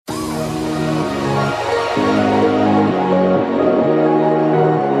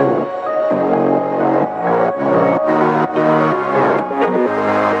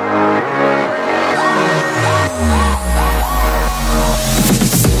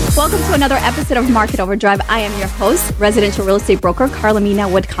Welcome to another episode of Market Overdrive. I am your host, residential real estate broker,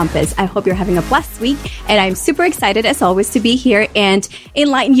 Carlamina Wood Compass. I hope you're having a blessed week, and I'm super excited, as always, to be here and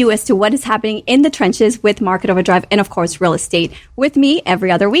enlighten you as to what is happening in the trenches with Market Overdrive and, of course, real estate. With me every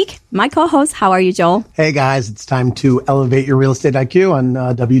other week, my co-host. How are you, Joel? Hey, guys. It's time to elevate your real estate IQ on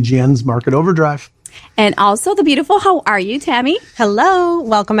WGN's Market Overdrive. And also the beautiful, how are you, Tammy? Hello.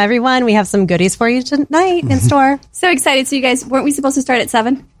 Welcome, everyone. We have some goodies for you tonight in store. So excited. So you guys, weren't we supposed to start at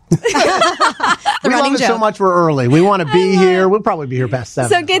 7? We love it so much we're early. We want to be here. We'll probably be here past 7.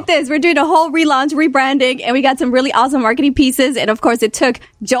 So get this. We're doing a whole relaunch, rebranding, and we got some really awesome marketing pieces. And, of course, it took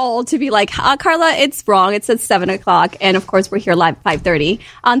Joel to be like, Carla, it's wrong. It says 7 o'clock. And, of course, we're here live at 5:30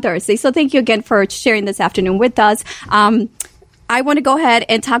 on Thursday. So thank you again for sharing this afternoon with us. I want to go ahead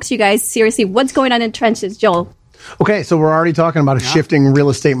and talk to you guys seriously. What's going on in trenches, Joel? Okay, so we're already talking about a shifting real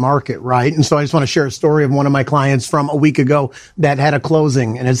estate market, right? And so I just want to share a story of one of my clients from a week ago that had a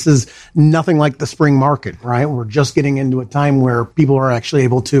closing. And this is nothing like the spring market, right? We're just getting into a time where people are actually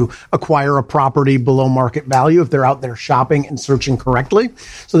able to acquire a property below market value if they're out there shopping and searching correctly.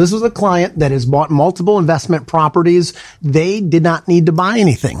 So this was a client that has bought multiple investment properties. They did not need to buy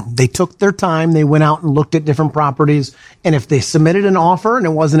anything. They took their time. They went out and looked at different properties. And if they submitted an offer and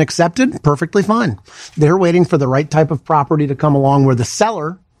it wasn't accepted, perfectly fine. They're waiting for the right type of property to come along where the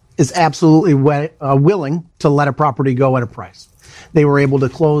seller is absolutely willing to let a property go at a price. They were able to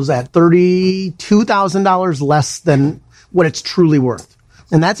close at $32,000 less than what it's truly worth.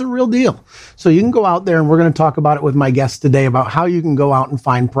 And that's a real deal. So you can go out there, and we're going to talk about it with my guests today about how you can go out and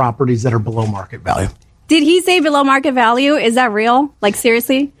find properties that are below market value. Did he say below market value? Is that real? Like,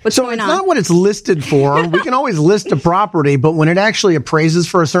 seriously? What's going on? So it's not what it's listed for. We can always list a property, but when it actually appraises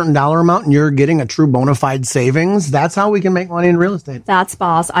for a certain dollar amount and you're getting a true bona fide savings, that's how we can make money in real estate. That's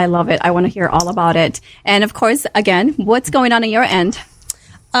boss. I love it. I want to hear all about it. And of course, again, what's going on your end?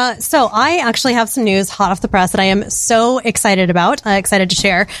 So I actually have some news hot off the press that I am so excited about, excited to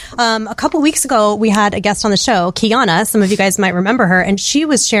share. A couple weeks ago, we had a guest on the show, Kiana. Some of you guys might remember her, and she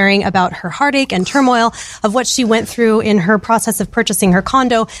was sharing about her heartache and turmoil of what she went through in her process of purchasing her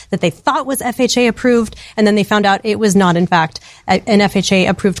condo that they thought was FHA approved, and then they found out it was not, in fact, an FHA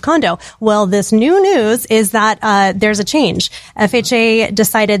approved condo. Well, this new news is that there's a change. FHA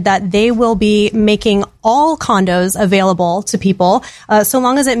decided that they will be making all condos available to people, so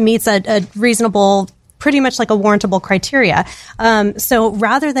long as it meets a reasonable, pretty much like a warrantable criteria. So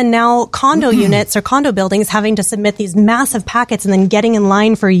rather than now condo units or condo buildings having to submit these massive packets and then getting in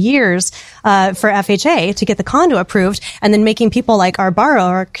line for years for FHA to get the condo approved, and then making people like our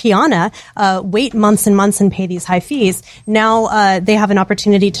borrower, Kiana, wait months and months and pay these high fees, now they have an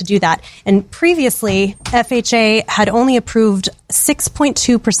opportunity to do that. And previously, FHA had only approved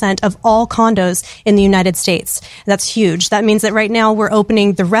 6.2% of all condos in the United States. That's huge. That means that right now we're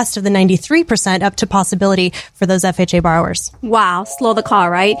opening the rest of the 93% up to possibility for those FHA borrowers. Wow. Slow the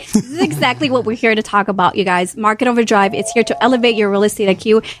car, right? This is exactly what we're here to talk about, you guys. Market Overdrive is here to elevate your real estate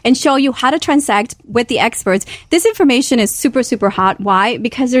IQ and show you how to transact with the experts. This information is super, super hot. Why?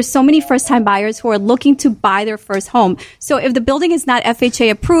 Because there's so many first-time buyers who are looking to buy their first home. So if the building is not FHA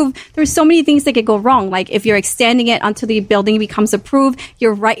approved, there's so many things that could go wrong. Like if you're extending it until the building becomes approved,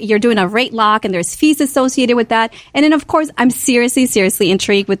 you're doing a rate lock and there's fees associated with that. And then, of course, I'm seriously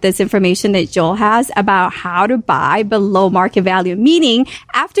intrigued with this information that Joel has about how to buy below market value. Meaning,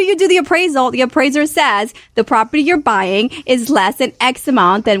 after you do the appraisal, the appraiser says the property you're buying is less than X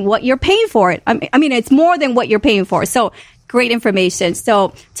amount than what you're paying for it. I mean, it's more than what you're paying for. So great information.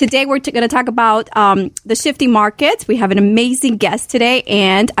 So today we're going to talk about the shifting markets. We have an amazing guest today,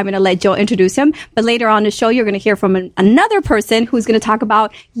 and I'm going to let Joe introduce him. But later on in the show, you're going to hear from another person who's going to talk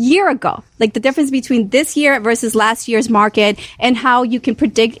about year ago, like the difference between this year versus last year's market and how you can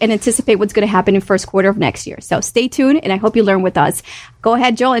predict and anticipate what's going to happen in first quarter of next year. So stay tuned, and I hope you learn with us. Go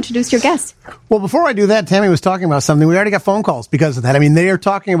ahead, Joel, introduce your guest. Well, before I do that, Tammy was talking about something. We already got phone calls because of that. I mean, they are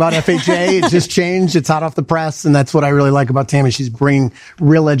talking about FHA. It just changed. It's hot off the press, and that's what I really like about Tammy. She's bringing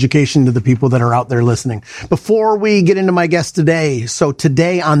real education to the people that are out there listening. Before we get into my guest today, so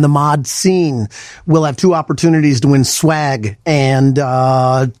today on the Mod Scene, we'll have 2 opportunities to win swag, and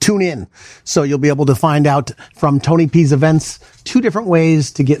tune in. So you'll be able to find out from Tony P's events 2 different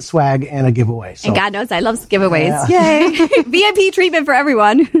ways to get swag and a giveaway. So, and God knows I love giveaways. Yeah. Yay. VIP treatment for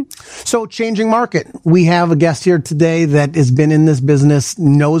everyone. So changing market. We have a guest here today that has been in this business,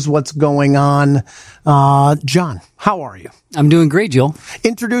 knows what's going on. John, how are you? I'm doing great, Joel.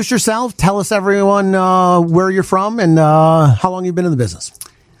 Introduce yourself. Tell us, everyone, where you're from and how long you've been in the business.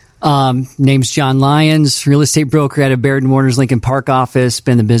 Name's John Lyons, real estate broker at a Baird & Warner's Lincoln Park office.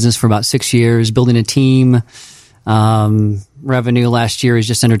 Been in the business for about 6 years, building a team. revenue last year is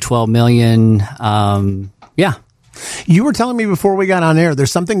just under 12 million. Yeah. You were telling me before we got on air,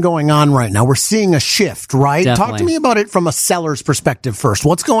 there's something going on right now. We're seeing a shift, right? Definitely. Talk to me about it from a seller's perspective first.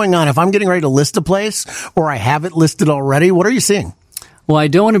 What's going on? If I'm getting ready to list a place or I have it listed already, what are you seeing? Well, I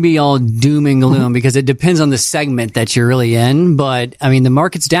don't want to be all doom and gloom because it depends on the segment that you're really in. But I mean, the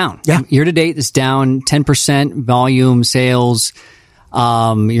market's down. Yeah. Year to date, it's down 10% volume sales.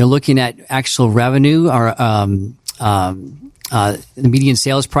 You're looking at actual revenue or the median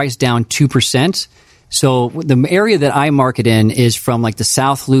sales price down 2%. So the area that I market in is from like the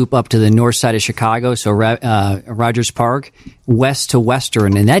South Loop up to the north side of Chicago, so Rogers Park, west to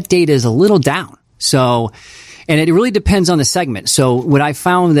Western, and that data is a little down. So, and it really depends on the segment. So what I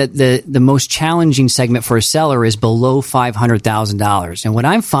found that the most challenging segment for a seller is below $500,000. And what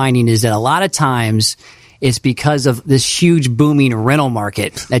I'm finding is that a lot of times it's because of this huge booming rental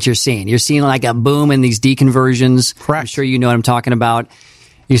market that you're seeing. You're seeing like a boom in these deconversions. Correct. I'm sure you know what I'm talking about.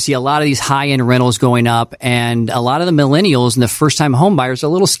 You see a lot of these high-end rentals going up, and a lot of the millennials and the first-time home buyers are a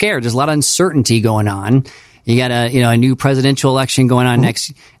little scared. There's a lot of uncertainty going on. You got a new presidential election going on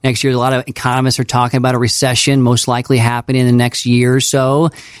next year. A lot of economists are talking about a recession most likely happening in the next year or so.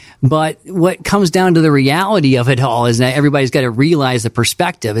 But what comes down to the reality of it all is that everybody's got to realize the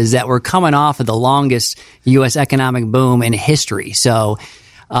perspective is that we're coming off of the longest U.S. economic boom in history. So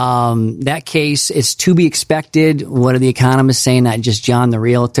that case, it's to be expected. What are the economists saying? Not just John, the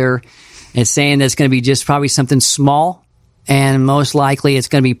realtor. It's saying that it's going to be just probably something small, and most likely it's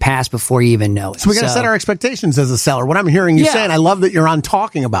going to be passed before you even know it. So we got to set our expectations as a seller. What I'm hearing you saying, I love that you're on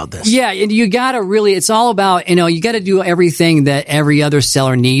talking about this. Yeah, and you got to really, it's all about, you got to do everything that every other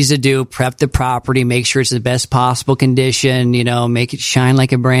seller needs to do. Prep the property, make sure it's the best possible condition, make it shine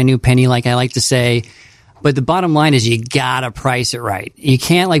like a brand new penny, like I like to say. But the bottom line is you got to price it right. You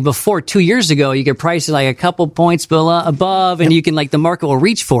can't, like before, 2 years ago, you could price it like a couple points above, and you can, like, the market will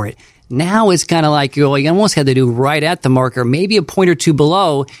reach for it. Now it's kind of like, you almost have to do right at the market, or maybe a point or two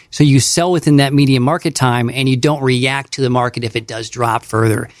below, so you sell within that median market time and you don't react to the market if it does drop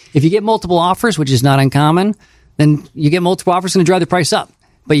further. If you get multiple offers, which is not uncommon, then you get multiple offers going to drive the price up.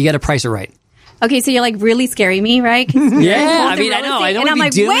 But you got to price it right. Okay, so you're like really scaring me, right? Yeah, I mean, I know. I don't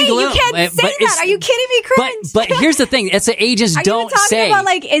want to be doom and gloom. Wait, you can't say that. Are you kidding me, Chris? But here's the thing. That's the agents don't say. Are you talking about,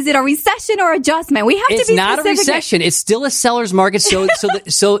 like, is it a recession or adjustment? We have to be specific. It's not a recession. It's still a seller's market. So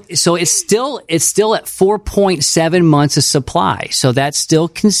it's still at 4.7 months of supply. So that's still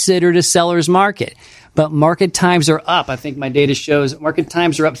considered a seller's market. But market times are up. I think my data shows market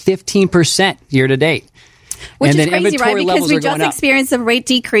times are up 15% year to date. Which is crazy, right? Because we just experienced a rate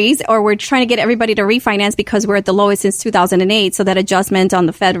decrease, or we're trying to get everybody to refinance because we're at the lowest since 2008. So that adjustment on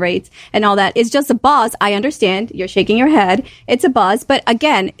the Fed rates and all that is just a buzz. I understand. You're shaking your head. It's a buzz. But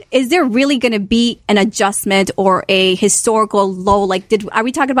again, is there really going to be an adjustment or a historical low? Like, are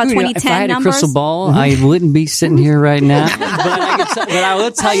we talking about 2010 if I had numbers? a crystal ball, I wouldn't be sitting here right now. But I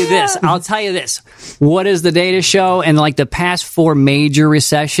will tell you this. I'll tell you this. What does the data show? And like the past 4 major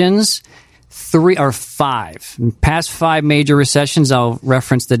recessions, 3 or 5. Past 5 major recessions, I'll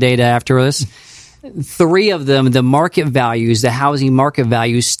reference the data after this. 3 of them, the market values, the housing market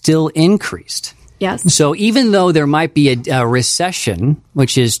values still increased. Yes. So even though there might be a recession,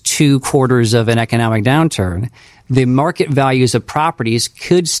 which is 2 quarters of an economic downturn, the market values of properties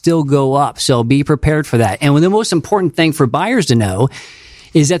could still go up. So be prepared for that. And the most important thing for buyers to know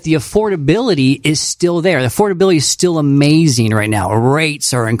is that the affordability is still there. The affordability is still amazing right now.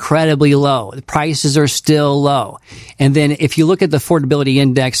 Rates are incredibly low. The prices are still low. And then if you look at the affordability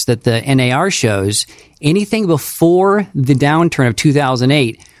index that the NAR shows, anything before the downturn of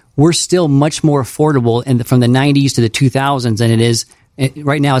 2008, we're still much more affordable from the 90s to the 2000s than it is.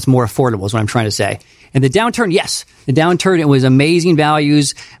 Right now, it's more affordable is what I'm trying to say. And the downturn, yes, it was amazing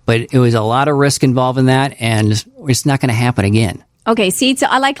values, but it was a lot of risk involved in that, and it's not going to happen again. Okay, see, so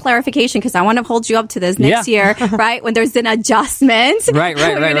I like clarification because I want to hold you up to this next year, right? When there's an adjustment. Right.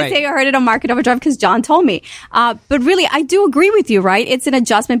 We're going to say I heard it on Market Overdrive because John told me. But really, I do agree with you, right? It's an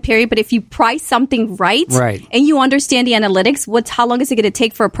adjustment period, but if you price something right. And you understand the analytics, how long is it going to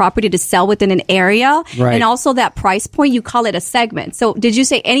take for a property to sell within an area? Right. And also that price point, you call it a segment. So did you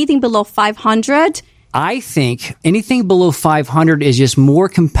say anything below 500? I think anything below 500 is just more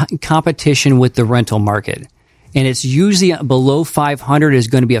competition with the rental market. And it's usually below 500 is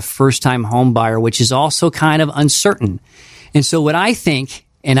going to be a first-time home buyer, which is also kind of uncertain. And so what I think,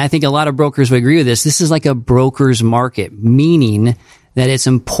 and I think a lot of brokers would agree with this is like a broker's market, meaning that it's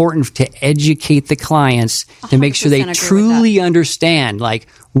important to educate the clients to make sure they truly understand, like,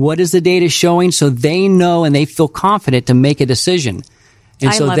 what is the data showing so they know and they feel confident to make a decision. And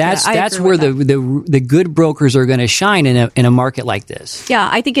I so love that's that. I that's agree where with the good brokers are going to shine in a market like this. Yeah,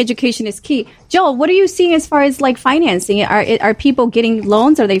 I think education is key. Joel, what are you seeing as far as like financing? Are people getting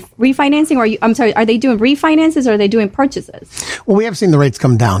loans? Are they refinancing? Or are they doing refinances or are they doing purchases? Well, we have seen the rates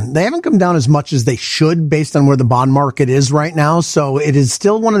come down. They haven't come down as much as they should based on where the bond market is right now. So it is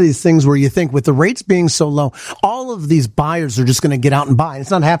still one of these things where you think with the rates being so low, all of these buyers are just going to get out and buy.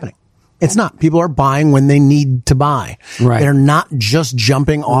 It's not happening. It's not. People are buying when they need to buy. Right. They're not just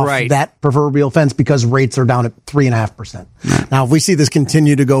jumping off that proverbial fence because rates are down at 3.5%. Right. Now, if we see this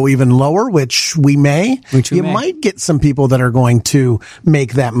continue to go even lower, which we may, might get some people that are going to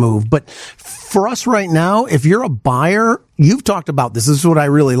make that move. But for us right now, if you're a buyer, you've talked about this. This is what I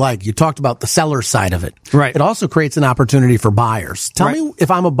really like. You talked about the seller side of it. Right. It also creates an opportunity for buyers. Tell me if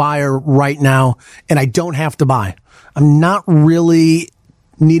I'm a buyer right now and I don't have to buy. I'm not really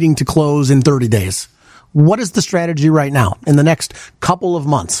needing to close in 30 days. What is the strategy right now in the next couple of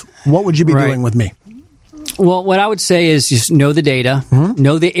months? What would you be doing with me? Well, what I would say is just know the data,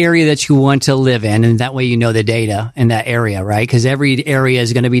 know the area that you want to live in, and that way you know the data in that area, right? Because every area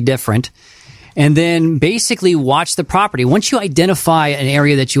is going to be different. And then basically watch the property. Once you identify an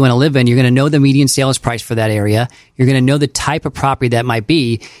area that you want to live in, you're going to know the median sales price for that area. You're going to know the type of property that might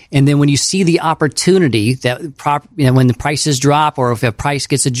be. And then when you see the opportunity that when the prices drop or if a price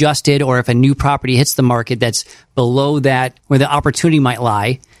gets adjusted or if a new property hits the market that's below that where the opportunity might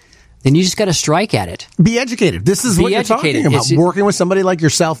lie, then you just got to strike at it. Be educated. This is what you're talking about. Working with somebody like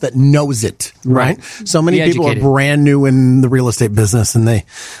yourself that knows it, right? So many people are brand new in the real estate business and they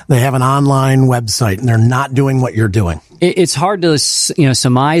have an online website and they're not doing what you're doing. It's hard to,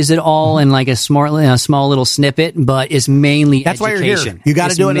 surmise it all in like a small little snippet, but it's mainly That's education. Why you're here. You got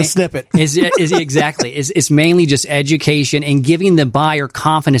to do it in a snippet. Exactly. It's mainly just education and giving the buyer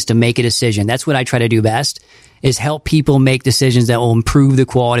confidence to make a decision. That's what I try to do best. Is help people make decisions that will improve the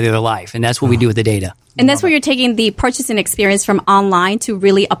quality of their life. And that's what we do with the data. And that's where you're taking the purchasing experience from online to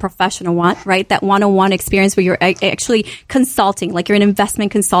really a professional one, right? That one-on-one experience where you're actually consulting, like you're an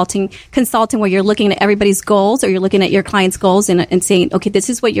investment consulting where you're looking at everybody's goals or you're looking at your client's goals and saying, okay, this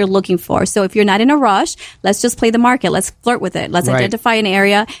is what you're looking for. So if you're not in a rush, let's just play the market. Let's flirt with it. Let's identify an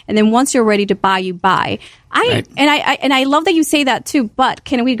area. And then once you're ready to buy, you buy. I love that you say that too, but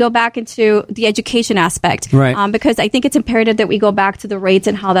can we go back into the education aspect? Right. Because I think it's imperative that we go back to the rates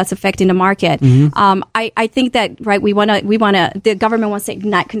and how that's affecting the market. Mm-hmm. I think that, we want to, the government wants to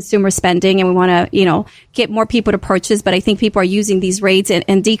ignite consumer spending and we want to, get more people to purchase, but I think people are using these rates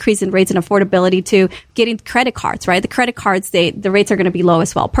and decrease in rates and affordability to getting credit cards, right? The credit cards, the rates are going to be low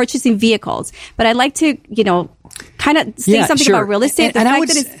as well. Purchasing vehicles. But I'd like to, kind of say something about real estate. The fact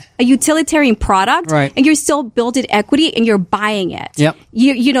that it's a utilitarian product and you're still building equity and you're buying it. Yep.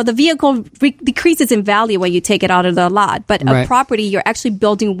 The vehicle decreases in value when you take it out of the lot, but a property, you're actually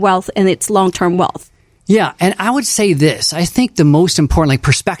building wealth and it's long-term wealth. Yeah. And I would say this, I think the most important,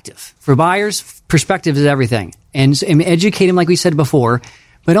 perspective for buyers, perspective is everything and educate them, like we said before,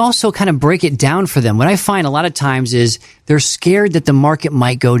 but also kind of break it down for them. What I find a lot of times is they're scared that the market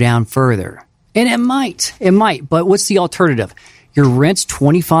might go down further. And it might, but what's the alternative? Your rent's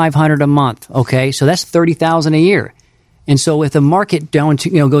 $2,500 a month. Okay. So that's $30,000 a year. And so if the market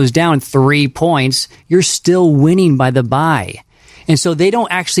goes down 3 points, you're still winning by the buy. And so they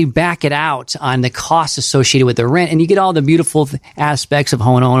don't actually back it out on the costs associated with the rent. And you get all the beautiful aspects of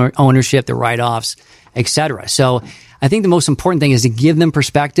home ownership, the write-offs, et cetera. So I think the most important thing is to give them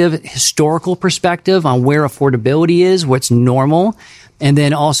perspective, historical perspective on where affordability is, what's normal, and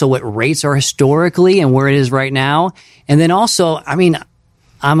then also what rates are historically and where it is right now. And then also,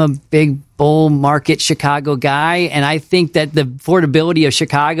 I'm a big bull market Chicago guy, and I think that the affordability of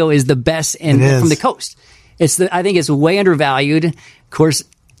Chicago is the best from the coast. I think it's way undervalued. Of course,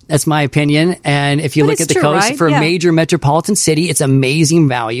 that's my opinion. And if you look at the coast for a major metropolitan city, it's amazing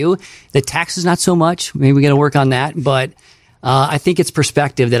value. The tax is not so much. Maybe we got to work on that. But I think it's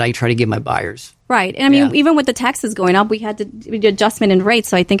perspective that I try to give my buyers. Right. And even with the taxes going up, we had the adjustment in rates.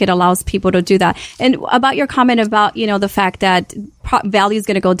 So I think it allows people to do that. And about your comment about, the fact that value is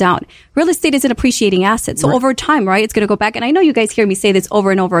going to go down. Real estate is an appreciating asset. So over time, it's going to go back. And I know you guys hear me say this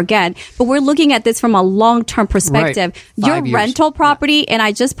over and over again, but we're looking at this from a long-term perspective. Your rental property, and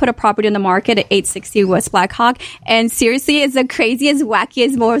I just put a property in the market at 860 West Blackhawk. And seriously, it's the craziest,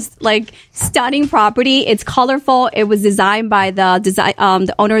 wackiest, most stunning property. It's colorful. It was designed by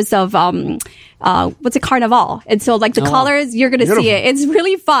the owners of, what's it, Carnival. And so like the colors, you're going to see it. It's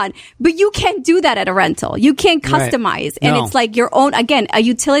really fun. But you can't do that at a rental. You can't customize. And it's like your own, again, a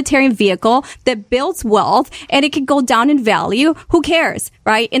utilitarian vehicle that builds wealth, and it can go down in value. Who cares,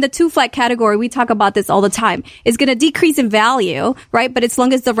 right? In the 2-flat category, we talk about this all the time. It's going to decrease in value, right? But as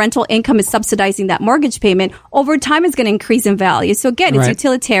long as the rental income is subsidizing that mortgage payment, over time it's going to increase in value. So again, it's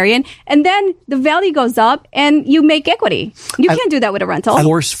utilitarian. And then the value goes up and you make equity. You can't do that with a rental.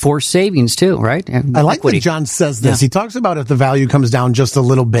 Force savings too, right? And I like that John says this. He talks about if the value comes down just a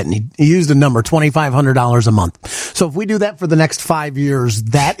little bit, and he used a number, $2,500 a month. So if we do that for the next 5 years,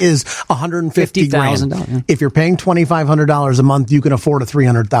 that is $150,000. If you're paying $2,500 a month, you can afford a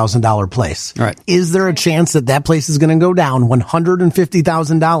 $300,000 place. Right. Is there a chance that that place is going to go down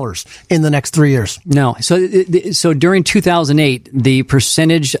 $150,000 in the next 3 years? No. So during 2008, the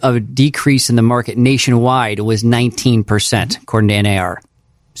percentage of decrease in the market nationwide was 19%, according to NAR.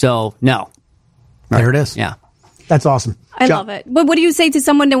 So no. There it is. Yeah. That's awesome. I love it. But what do you say to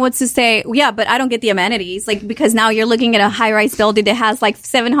someone that wants to say, yeah, but I don't get the amenities? Like, because now you're looking at a high-rise building that has like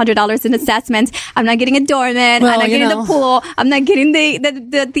 $700 in assessments. I'm not getting a doorman. I'm not getting the pool. I'm not getting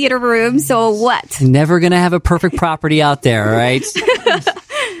the theater room. So what? Never going to have a perfect property out there, right?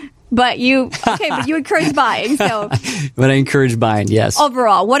 But you encourage buying. So, but I encourage buying. Yes.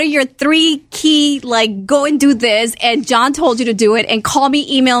 Overall, what are your 3 key, like, go and do this, and John told you to do it, and call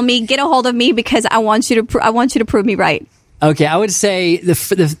me, email me, get a hold of me, because I want you to prove me right. Okay, I would say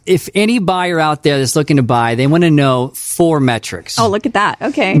if any buyer out there that's looking to buy, they want to know 4 metrics. Oh, look at that.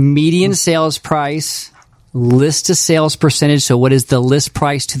 Okay. Median sales price, list to sales percentage. So what is the list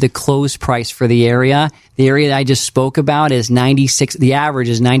price to the close price for the area? The area that I just spoke about is 96. The average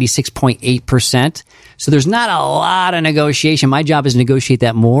is 96.8%. So there's not a lot of negotiation. My job is to negotiate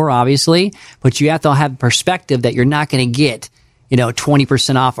that more, obviously, but you have to have perspective that you're not going to get,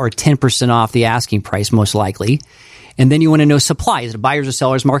 20% off or 10% off the asking price, most likely. And then you want to know supply. Is it a buyer's or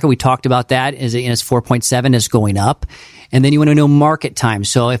seller's market? We talked about that. Is it, it's 4.7, it's going up. And then you want to know market time.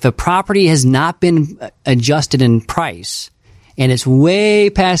 So if a property has not been adjusted in price and it's way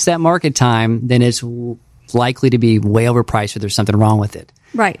past that market time, then it's likely to be way overpriced or there's something wrong with it.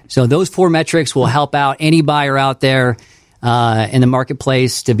 Right. So those 4 metrics will help out any buyer out there in the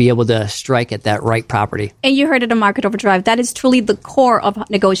marketplace to be able to strike at that right property. And you heard it on Market Overdrive. That is truly the core of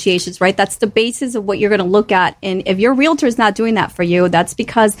negotiations, right? That's the basis of what you're going to look at. And if your realtor is not doing that for you, that's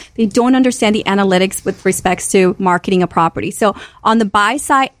because they don't understand the analytics with respects to marketing a property. So on the buy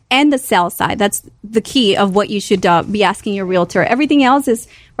side and the sell side, that's the key of what you should be asking your realtor. Everything else is,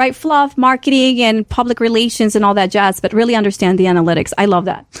 right, fluff, marketing, and public relations and all that jazz, but really understand the analytics. I love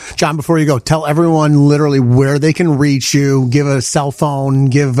that. John, before you go, tell everyone literally where they can reach you. Give a cell phone.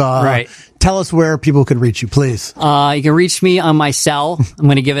 Tell us where people could reach you, please. You can reach me on my cell. I'm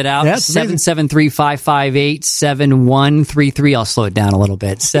going to give it out. 773-558-7133. I'll slow it down a little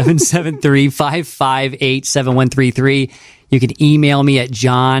bit. 773-558-7133. You can email me at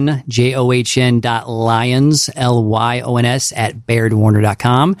john, JOHN.Lyons, LYONS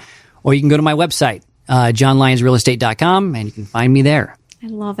 @BairdWarner.com. Or you can go to my website, johnlyonsrealestate.com, and you can find me there. I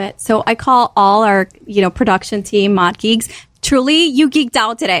love it. So I call all our, production team Mod Geeks. Truly, you geeked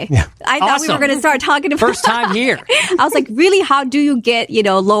out today. Yeah. I thought we were going to start talking about first time here. I was like, really, how do you get,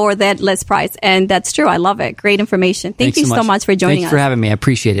 lower that list price? And that's true. I love it. Great information. Thank you so much for joining us. Thanks for having me. I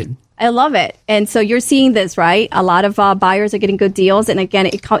appreciate it. I love it. And so you're seeing this, right? A lot of buyers are getting good deals. And again,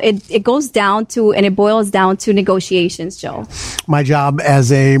 it goes down to, and it boils down to negotiations, Joe. My job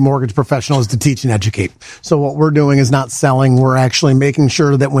as a mortgage professional is to teach and educate. So what we're doing is not selling. We're actually making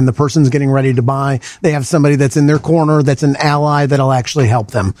sure that when the person's getting ready to buy, they have somebody that's in their corner, that's an ally that'll actually help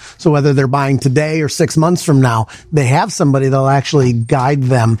them. So whether they're buying today or 6 months from now, they have somebody that'll actually guide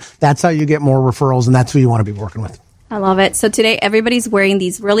them. That's how you get more referrals, and that's who you want to be working with. I love it. So today, everybody's wearing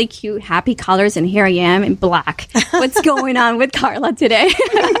these really cute, happy colors, and here I am in black. What's going on with Carla today?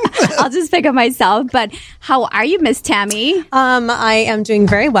 I'll just pick up myself. But how are you, Miss Tammy? I am doing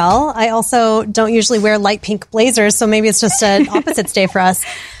very well. I also don't usually wear light pink blazers, so maybe it's just an opposites day for us.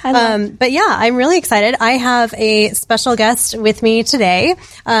 But yeah, I'm really excited. I have a special guest with me today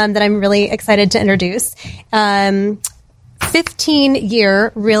that I'm really excited to introduce.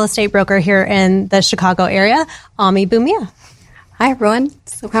 15-year real estate broker here in the Chicago area, Ami Bumia. Hi, everyone.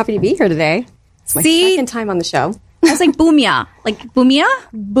 So happy to be here today. It's my second time on the show. I was like Bumia. Like Bumia?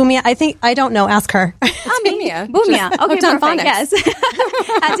 Bumia. I don't know. Ask her. Bumia. Bumia. Okay, perfect. Yes.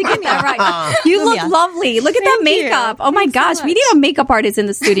 Had to get that right. You look lovely. Look at that makeup. Oh my gosh. We need a makeup artist in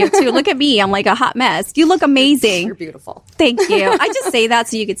the studio too. Look at me. I'm like a hot mess. You look amazing. You're beautiful. Thank you. I just say that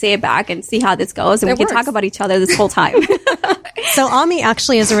so you could say it back and see how this goes. And we can talk about each other this whole time. So Ami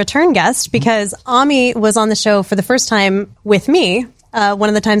actually is a return guest because Ami was on the show for the first time with me. One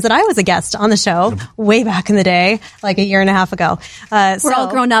of the times that I was a guest on the show way back in the day, like a year and a half ago. We're all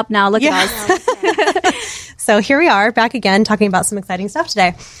grown up now. Look at us. So here we are back again talking about some exciting stuff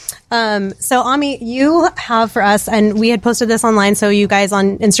today. So Ami, you have for us, and we had posted this online, so you guys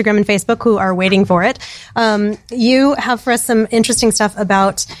on Instagram and Facebook who are waiting for it, you have for us some interesting stuff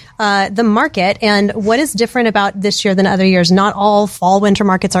about the market and what is different about this year than other years. Not all fall winter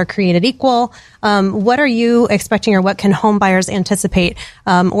markets are created equal. What are you expecting, or what can home buyers anticipate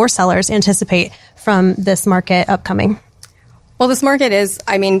or sellers anticipate from this market upcoming? Well, this market is,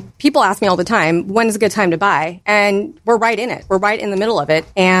 people ask me all the time, when is a good time to buy? And we're right in it. We're right in the middle of it.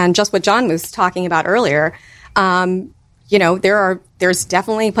 And just what John was talking about earlier, there's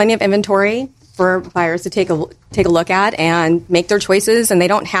definitely plenty of inventory for buyers to take a look at and make their choices, and they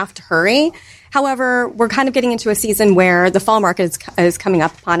don't have to hurry. However, we're kind of getting into a season where the fall market is coming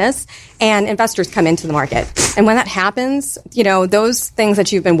up upon us, and investors come into the market. And when that happens, those things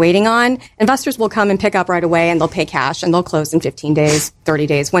that you've been waiting on, investors will come and pick up right away, and they'll pay cash, and they'll close in 15 days, 30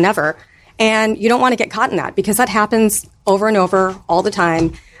 days, whenever. And you don't want to get caught in that, because that happens over and over all the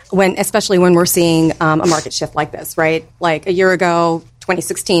time, especially when we're seeing a market shift like this, right? Like a year ago,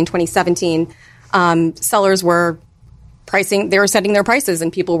 2016, 2017, sellers were they were setting their prices,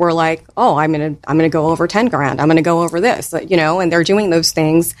 and people were like, "Oh, I'm gonna go over $10,000. I'm gonna go over this," and they're doing those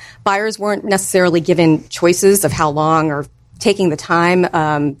things. Buyers weren't necessarily given choices of how long, or taking the time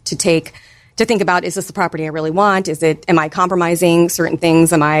to think about, is this the property I really want? Am I compromising certain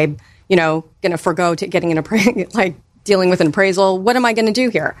things? Am I, going to forego getting dealing with an appraisal? What am I going to do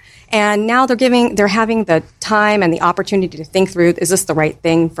here? And now they're having the time and the opportunity to think through, is this the right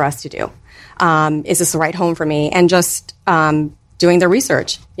thing for us to do? Is this the right home for me? And just doing their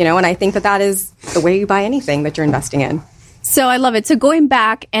research, and I think that is the way you buy anything that you're investing in. So I love it. So going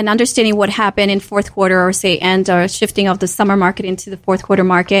back and understanding what happened in fourth quarter, or shifting of the summer market into the fourth quarter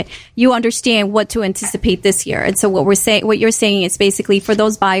market, you understand what to anticipate this year. And so what you're saying is basically for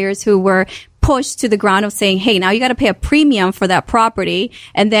those buyers who were pushed to the ground of saying, hey, now you got to pay a premium for that property,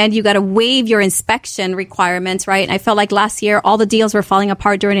 and then you got to waive your inspection requirements, right? And I felt like last year all the deals were falling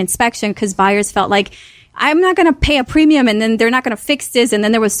apart during inspection because buyers felt like, I'm not going to pay a premium, and then they're not going to fix this. And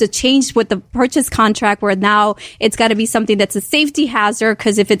then there was the change with the purchase contract where now it's got to be something that's a safety hazard,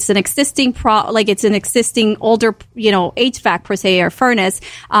 because if it's an existing it's an existing older, HVAC per se, or furnace,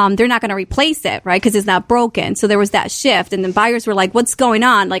 they're not going to replace it, right? Because it's not broken. So there was that shift, and then buyers were like, what's going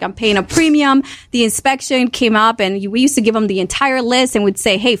on? Like, I'm paying a premium. The inspection came up, and we used to give them the entire list and would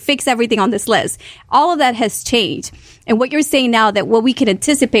say, hey, fix everything on this list. All of that has changed. And what you're saying now, that what we can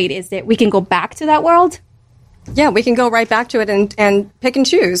anticipate is that we can go back to that world? Yeah, we can go right back to it and pick and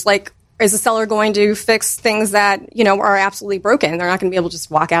choose. Like, is the seller going to fix things that, are absolutely broken? They're not going to be able to just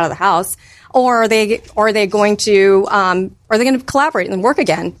walk out of the house. Or are they going to collaborate and work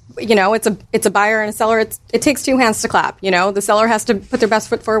again? It's a buyer and a seller. It takes two hands to clap. The seller has to put their best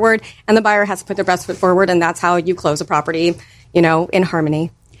foot forward, and the buyer has to put their best foot forward. And that's how you close a property, in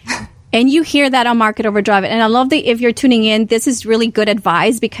harmony. And you hear that on Market Overdrive. And I love that if you're tuning in, this is really good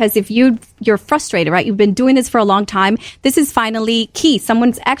advice, because if you're frustrated, right? You've been doing this for a long time. This is finally key.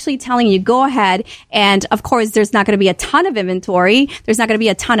 Someone's actually telling you, go ahead. And of course, there's not going to be a ton of inventory. There's not going to be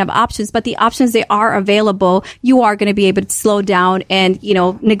a ton of options, but the options they are available, you are going to be able to slow down and,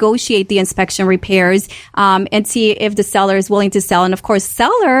 negotiate the inspection repairs, and see if the seller is willing to sell. And of course,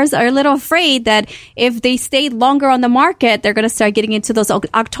 sellers are a little afraid that if they stay longer on the market, they're going to start getting into those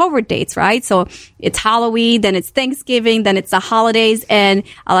October dates. Right? So it's Halloween, then it's Thanksgiving, then it's the holidays. And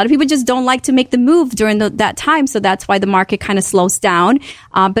a lot of people just don't like to make the move during that time. So that's why the market kind of slows down.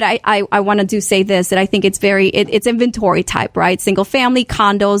 But I want to say this, that I think it's it's inventory type, right? Single family,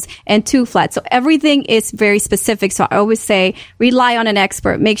 condos, and two flats. So everything is very specific. So I always say, rely on an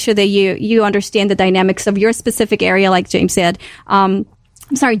expert. Make sure that you understand the dynamics of your specific area, like James said.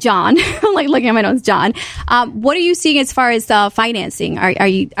 I'm sorry, John. I'm like looking at my notes, John. What are you seeing as far as financing? Are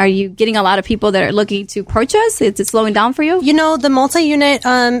you getting a lot of people that are looking to purchase? Is it slowing down for you? The multi-unit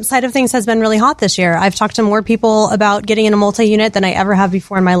side of things has been really hot this year. I've talked to more people about getting in a multi-unit than I ever have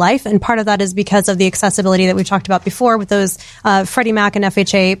before in my life. And part of that is because of the accessibility that we talked about before with those Freddie Mac and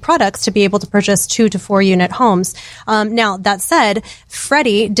FHA products to be able to purchase 2 to 4 unit homes. Now, that said,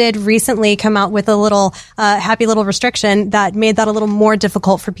 Freddie did recently come out with a little happy little restriction that made that a little more difficult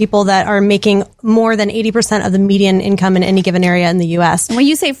difficult for people that are making more than 80% of the median income in any given area in the U.S. When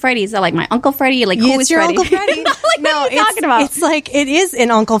you say Freddie, is that like my Uncle Freddie? Like, who It's is your Freddie? Uncle Freddie. Like, No, what are you talking about? It's like, it is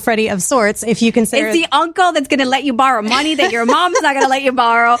an Uncle Freddie of sorts, if you consider. It's the uncle that's going to let you borrow money that your mom's not going to let you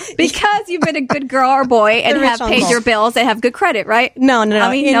borrow because you've been a good girl or boy and rich have paid uncle. your bills and have good credit, right? No.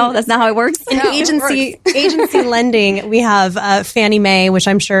 I mean, no, that's not how it works. In agency lending, we have Fannie Mae, which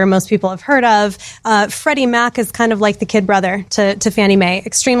I'm sure most people have heard of. Freddie Mac is kind of like the kid brother to Fannie Mae,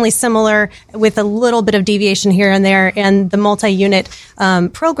 extremely similar with a little bit of deviation here and there. And the multi-unit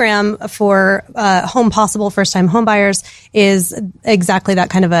program for Home Possible first-time homebuyers is exactly that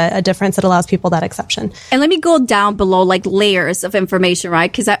kind of a difference. It allows people that exception. And let me go down below like layers of information,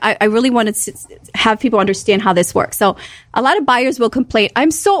 right? Because I really want to have people understand how this works. So a lot of buyers will complain,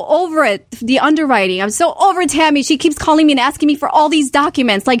 I'm so over it, the underwriting. I'm so over Tammy. She keeps calling me and asking me for all these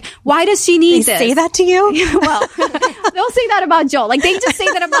documents. Like, why does she need They this? say that to you? Well, they'll say that about Joel. Like, they just say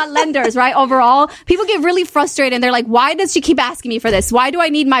that about lenders, right? Overall, people get really frustrated and they're like, why does she keep asking me for this? Why do I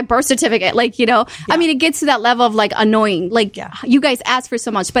need my birth certificate? Like, I mean, it gets to that level of like annoying. Like, you guys ask for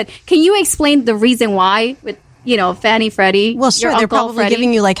so much. But can you explain the reason why with Fannie, Freddie? Well, sure. your They're Uncle probably Freddie?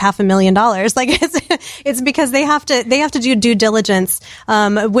 giving you like $500,000. Like it's because they have to do due diligence.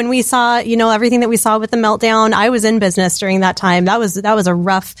 When we saw, everything that we saw with the meltdown, I was in business during that time. That was a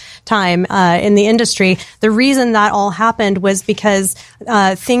rough time, in the industry. The reason that all happened was because,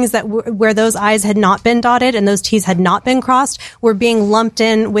 things that where those I's had not been dotted and those T's had not been crossed were being lumped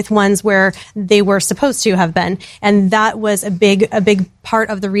in with ones where they were supposed to have been. And that was a big part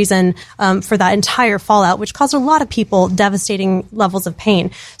of the reason, for that entire fallout, which caused a lot of people devastating levels of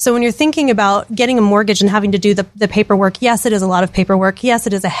pain. So when you're thinking about getting a mortgage and having to do the paperwork, yes, it is a lot of paperwork. Yes,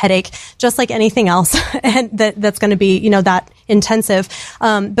 it is a headache, just like anything else, and that's going to be, that intensive.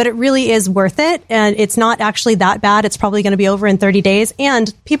 But it really is worth it. And it's not actually that bad. It's probably going to be over in 30 days.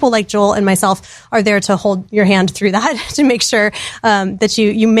 And people like Joel and myself are there to hold your hand through that to make sure, that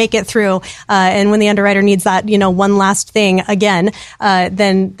you make it through. And when the underwriter needs that, one last thing again,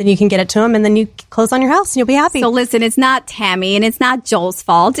 then you can get it to them and then you close on your house and you'll be happy. So listen, it's not Tammy and it's not Joel's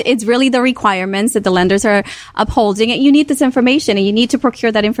fault. It's really the requirements that the lenders are upholding. And you need this information and you need to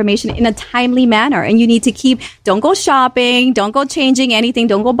procure that information in a timely manner. And you need to don't go shopping, don't go changing anything,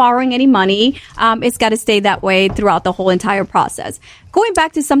 don't go borrowing any money. It's got to stay that way throughout the whole entire process. Going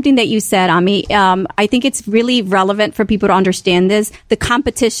back to something that you said, Ami, I think it's really relevant for people to understand this, the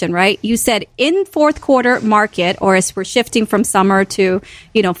competition, right? You said in fourth quarter market, or as we're shifting from summer to,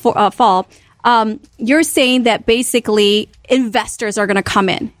 fall, you're saying that basically investors are going to come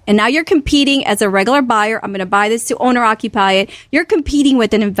in. And now you're competing as a regular buyer. I'm going to buy this to owner occupy it. You're competing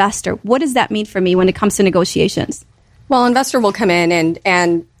with an investor. What does that mean for me when it comes to negotiations? Well, investor will come in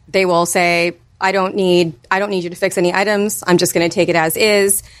and they will say, I don't need you to fix any items. I'm just going to take it as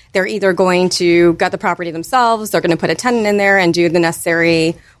is. They're either going to gut the property themselves, they're going to put a tenant in there and do the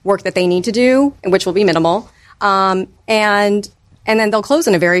necessary work that they need to do, which will be minimal. And then they'll close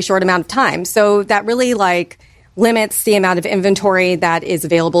in a very short amount of time. So that really limits the amount of inventory that is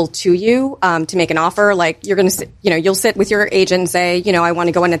available to you, to make an offer. Like you're going to, you'll sit with your agent and say, I want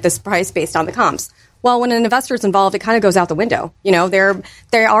to go in at this price based on the comps. Well, when an investor is involved, it kind of goes out the window.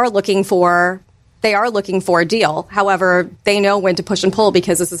 They are looking for a deal. However, they know when to push and pull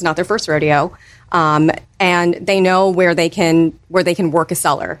because this is not their first rodeo. And they know where they can work a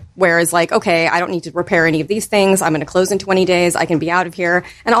seller. Whereas okay, I don't need to repair any of these things. I'm going to close in 20 days. I can be out of here.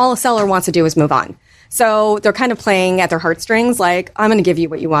 And all a seller wants to do is move on. So they're kind of playing at their heartstrings. I'm going to give you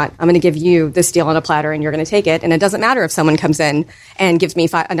what you want. I'm going to give you this deal on a platter and you're going to take it. And it doesn't matter if someone comes in and gives me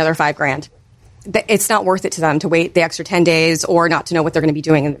another $5,000. It's not worth it to them to wait the extra 10 days or not to know what they're going to be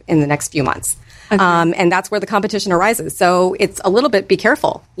doing in the next few months. Okay. And that's where the competition arises. So it's a little bit, be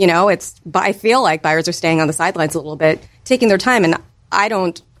careful. But I feel like buyers are staying on the sidelines a little bit, taking their time. And I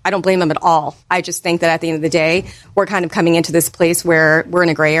don't blame them at all. I just think that at the end of the day, we're kind of coming into this place where we're in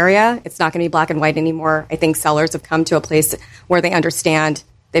a gray area. It's not going to be black and white anymore. I think sellers have come to a place where they understand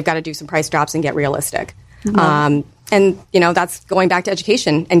they've got to do some price drops and get realistic. Mm-hmm. And that's going back to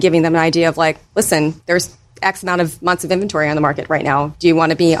education and giving them an idea of listen, there's X amount of months of inventory on the market right now. Do you want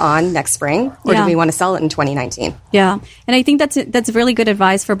to be on next spring or do we want to sell it in 2019? Yeah. And I think that's really good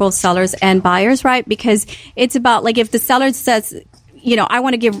advice for both sellers and buyers, right? Because it's about if the seller says, I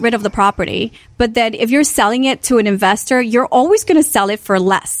want to get rid of the property, but then if you're selling it to an investor, you're always going to sell it for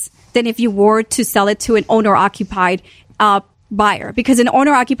less than if you were to sell it to an owner occupied buyer, because an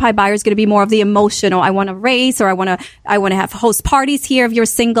owner-occupied buyer is going to be more of the emotional. I want to race, or I want to have host parties here if you're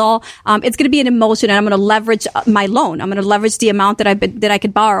single. It's going to be an emotion, and I'm going to leverage my loan. I'm going to leverage the amount that I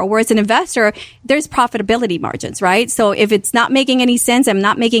could borrow. Whereas an investor, there's profitability margins, right? So if it's not making any sense, I'm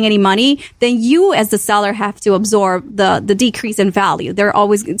not making any money, then you as the seller have to absorb the decrease in value.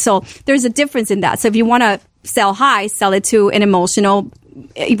 So there's a difference in that. So if you want to sell high, sell it to an emotional,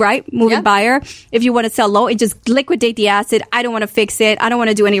 right, moving buyer. If you want to sell low, and just liquidate the asset. I don't want to fix it. I don't want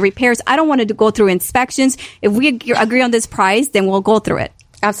to do any repairs. I don't want to go through inspections. If we agree on this price, then we'll go through it.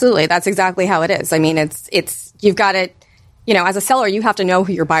 Absolutely. That's exactly how it is. I mean, it's you've got it, as a seller, you have to know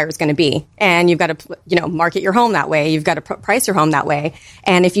who your buyer is going to be, and you've got to, market your home that way. You've got to price your home that way.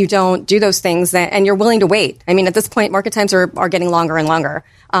 And if you don't do those things, and you're willing to wait, I mean, at this point, market times are getting longer and longer.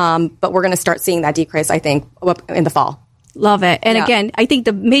 But we're going to start seeing that decrease, I think, in the fall. Love it. And again, I think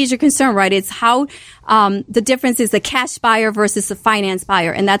the major concern, right, is how the difference is the cash buyer versus the finance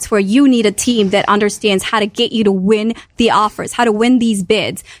buyer. And that's where you need a team that understands how to get you to win the offers, how to win these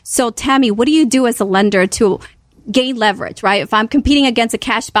bids. So Tammy, what do you do as a lender to gain leverage, right? If I'm competing against a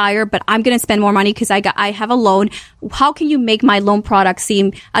cash buyer, but I'm going to spend more money because I have a loan, how can you make my loan product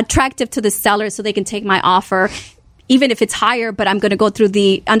seem attractive to the seller so they can take my offer? Even if it's higher, but I'm going to go through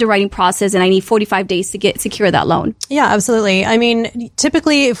the underwriting process and I need 45 days to secure that loan. Yeah, absolutely. I mean,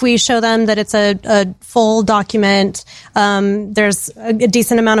 typically if we show them that it's a full document, there's a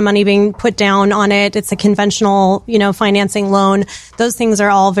decent amount of money being put down on it. It's a conventional, financing loan. Those things are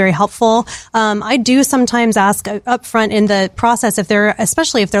all very helpful. I do sometimes ask upfront in the process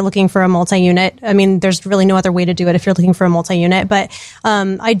especially if they're looking for a multi-unit. I mean, there's really no other way to do it if you're looking for a multi-unit, but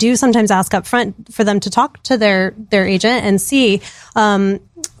I do sometimes ask upfront for them to talk to their agent and see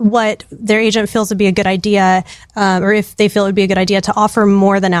what their agent feels would be a good idea, or if they feel it would be a good idea to offer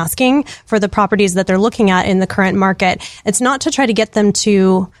more than asking for the properties that they're looking at in the current market. It's not to try to get them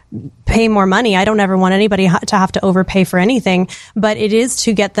to pay more money. I don't ever want anybody to have to overpay for anything, but it is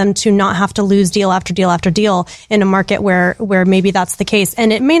to get them to not have to lose deal after deal after deal in a market where maybe that's the case.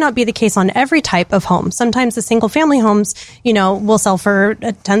 And it may not be the case on every type of home. Sometimes the single family homes, will sell for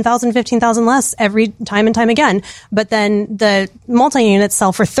 $10,000, $15,000 less every time and time again. But then the multi-units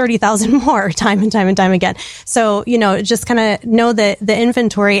sell for $30,000 more time and time and time again. So, just kind of know the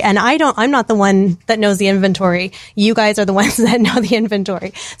inventory. And I'm not the one that knows the inventory. You guys are the ones that know the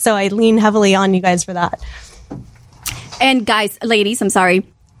inventory. So I lean heavily on you guys for that. And guys, ladies, I'm sorry.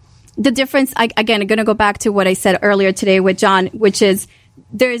 The difference, I'm going to go back to what I said earlier today with John, which is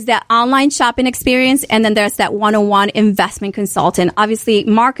there's that online shopping experience, and then there's that one-on-one investment consultant. Obviously,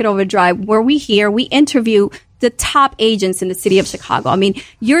 Market Overdrive, where we interview the top agents in the city of Chicago. I mean,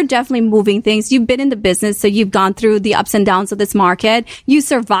 you're definitely moving things. You've been in the business, so you've gone through the ups and downs of this market. You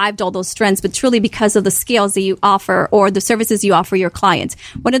survived all those trends, but truly because of the skills that you offer or the services you offer your clients.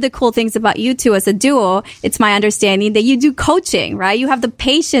 One of the cool things about you two as a duo, it's my understanding that you do coaching, right? You have the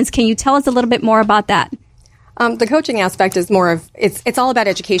patience. Can you tell us a little bit more about that? The coaching aspect is more of, it's all about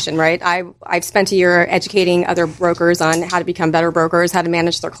education, right? I've spent a year educating other brokers on how to become better brokers, how to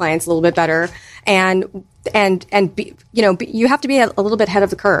manage their clients a little bit better. And be, you have to be a little bit ahead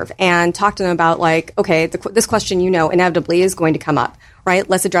of the curve and talk to them about okay, this question, inevitably is going to come up, right?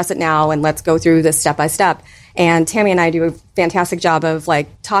 Let's address it now and let's go through this step by step. And Tammy and I do a fantastic job of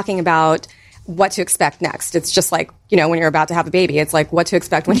talking about what to expect next. It's just when you're about to have a baby, it's what to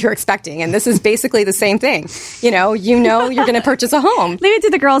expect when you're expecting. And this is basically the same thing. You're going to purchase a home. Leave it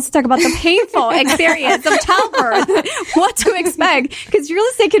to the girls to talk about the painful experience of childbirth, what to expect, because real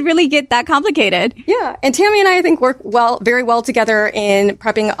estate could really get that complicated. Yeah. And Tammy and I think work very well together in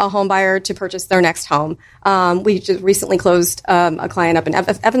prepping a home buyer to purchase their next home. We just recently closed a client up in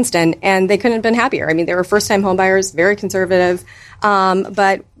Evanston, and they couldn't have been happier. I mean, they were first-time home buyers, very conservative,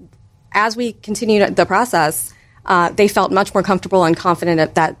 but as we continued the process, they felt much more comfortable and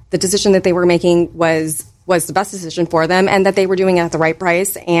confident that the decision that they were making was the best decision for them, and that they were doing it at the right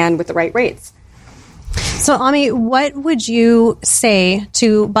price and with the right rates. So, Ami, what would you say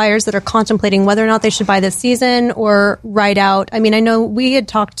to buyers that are contemplating whether or not they should buy this season or ride out? I mean, I know we had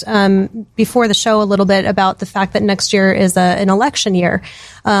talked before the show a little bit about the fact that next year is an election year,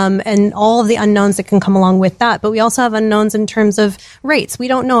 and all of the unknowns that can come along with that. But we also have unknowns in terms of rates. We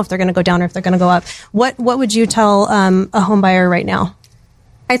don't know if they're going to go down or if they're going to go up. What would you tell a home buyer right now?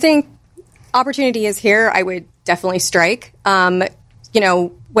 I think opportunity is here. I would definitely strike.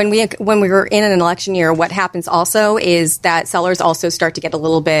 When we were in an election year, what happens also is that sellers also start to get a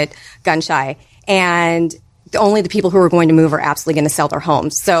little bit gun shy. And only the people who are going to move are absolutely going to sell their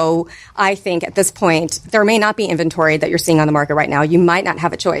homes. So I think at this point, there may not be inventory that you're seeing on the market right now. You might not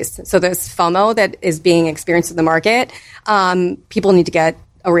have a choice. So this FOMO that is being experienced in the market, people need to get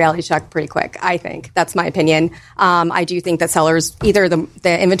a reality check pretty quick. I think that's my opinion. I do think that sellers, either the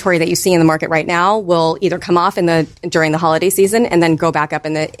inventory that you see in the market right now will either come off during the holiday season and then go back up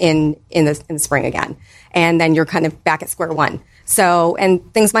in the spring again, and then you're kind of back at square one. So,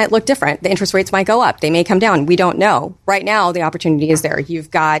 and things might look different. The interest rates might go up. They may come down. We don't know. Right now, the opportunity is there.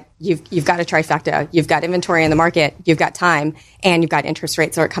 You've got a trifecta. You've got inventory in the market. You've got time, and you've got interest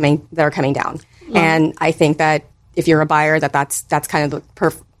rates that are coming down. Mm-hmm. And I think that if you're a buyer, that's kind of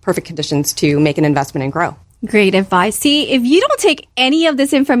the perfect conditions to make an investment and grow. Great advice. See, if you don't take any of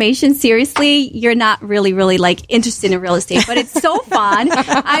this information seriously, you're not really, really like interested in real estate, but it's so fun.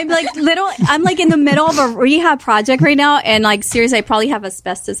 I'm like in the middle of a rehab project right now. And like, seriously, I probably have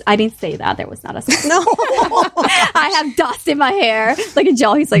asbestos. I didn't say that. There was not asbestos. No. I have dust in my hair. Like a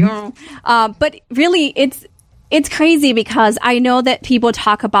Joe, he's like, but really it's crazy because I know that people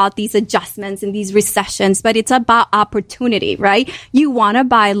talk about these adjustments and these recessions, but it's about opportunity, right? You want to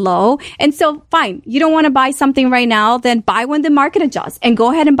buy low. And so fine, you don't want to buy something right now, then buy when the market adjusts and go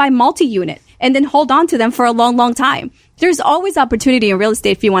ahead and buy multi-unit and then hold on to them for a long, long time. There's always opportunity in real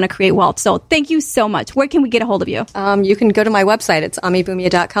estate if you want to create wealth. So thank you so much. Where can we get a hold of you? You can go to my website. It's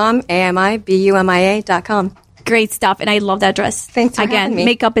amibumia.com, AMIBUMIA.com. Great stuff. And I love that dress. Thanks for having me.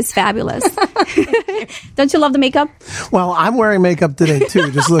 Makeup is fabulous. Don't you love the makeup? Well, I'm wearing makeup today, too.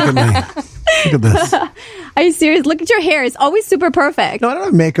 Just look at me. Look at this. Are you serious? Look at your hair. It's always super perfect. No, I don't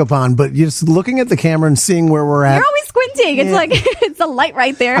have makeup on, but just looking at the camera and seeing where we're at. You're always squinting. It's like, it's a light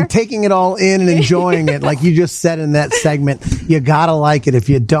right there. I'm taking it all in and enjoying it. Like you just said in that segment, you got to like it. If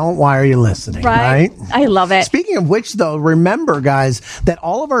you don't, why are you listening? Right? I love it. Speaking of which, though, remember, guys, that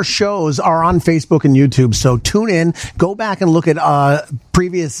all of our shows are on Facebook and YouTube. So tune in, go back and look at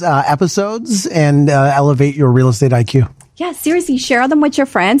previous episodes and elevate your real estate IQ. Yeah, seriously, share them with your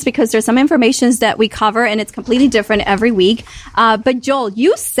friends because there's some information that we cover and it's completely different every week. But Joel,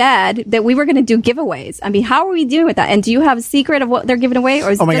 you said that we were going to do giveaways. I mean, how are we doing with that? And do you have a secret of what they're giving away, or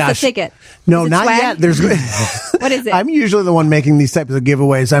is it just a ticket? No, not swag? yet. There's what is it? I'm usually the one making these types of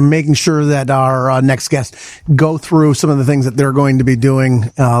giveaways. I'm making sure that our next guests go through some of the things that they're going to be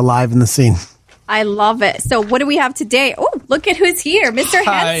doing live in the scene. I love it. So what do we have today? Oh, look at who's here. Mr.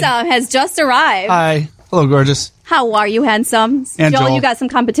 Hi. Handsome has just arrived. Hi. Hello, gorgeous. How are you, Handsome? And Joel, you got some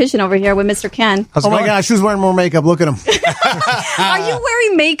competition over here with Mr. Ken. How's it my going? gosh, who's wearing more makeup? Look at him. Are you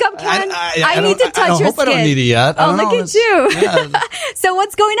wearing makeup, Ken? I need to touch your skin. I don't need it yet. Oh, look at you. Yeah. So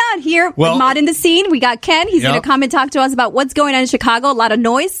what's going on here? Well, Mod in the scene. We got Ken. He's going to come and talk to us about what's going on in Chicago. A lot of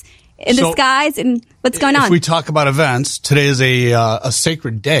noise in the skies and what's going on. If we talk about events, today is a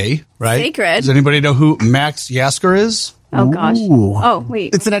sacred day, right? Sacred. Does anybody know who Max Yasker is? Oh, gosh. Ooh. Oh,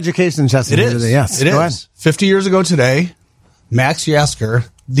 wait. It's an education session. It is. Today. Yes. It Go is. 50 years ago today, Max Yasker,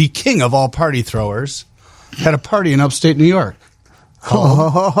 the king of all party throwers, had a party in upstate New York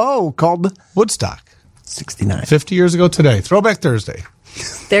called Woodstock. 69. 50 years ago today. Throwback Thursday.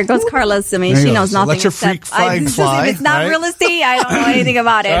 There goes Carlos. I mean, There she you go. knows So nothing. let your freak flag fly, If it's not right? real estate, I don't know anything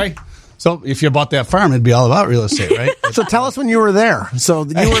about it. Sorry. So if you bought that farm, it'd be all about real estate, right? So tell us when you were there. So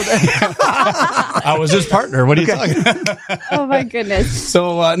you were there. I was his partner. What are you talking about? Oh, my goodness.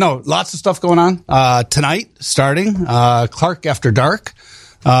 So, no, lots of stuff going on. Tonight, starting, Clark After Dark,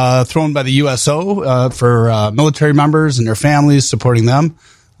 thrown by the USO for military members and their families, supporting them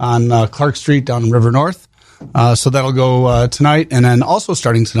on Clark Street down in River North. So that'll go tonight. And then also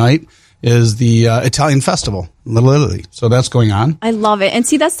starting tonight is the Italian Festival in Little Italy. So that's going on. I love it. And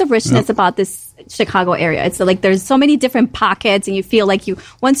see, that's the richness about this Chicago area. It's like there's so many different pockets, and you feel like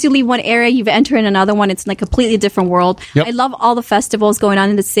once you leave one area, you've entered in another one. It's like a completely different world. Yep. I love all the festivals going on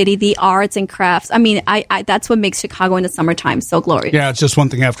in the city, the arts and crafts. I mean, I that's what makes Chicago in the summertime so glorious. Yeah, it's just one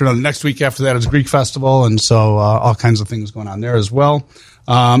thing after another. Next week after that is Greek Festival, and so all kinds of things going on there as well.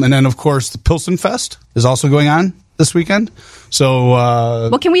 And then, of course, the Pilsen Fest is also going on this weekend. So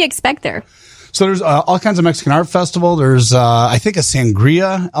what can we expect there? So there's all kinds of Mexican art festival. There's I think a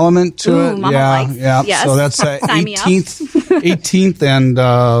sangria element to Ooh, it. Mama likes. Yeah. Yes. So that's Sign me up. 18th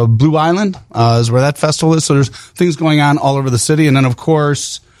and Blue Island is where that festival is. So there's things going on all over the city, and then of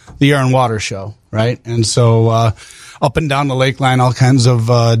course the Air and Water Show, right? And so up and down the lake line, all kinds of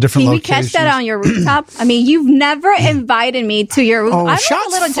different Can we locations. catch that on your rooftop? I mean, you've never invited me to your roof. Oh, I'm shots a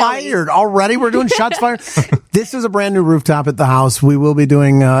little fired already. We're doing shots fired. This is a brand new rooftop at the house. We will be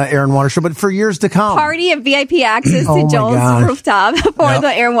doing air and water show, but for years to come. Party and VIP access Oh to my Joel's gosh. rooftop for the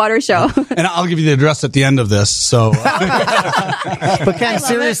Air and Water Show. And I'll give you the address at the end of this. So But Ken,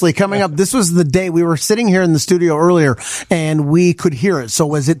 seriously, coming up, this was the day we were sitting here in the studio earlier and we could hear it. So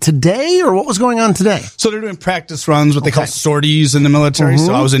was it today or what was going on today? So they're doing practice runs, what they call sorties in the military.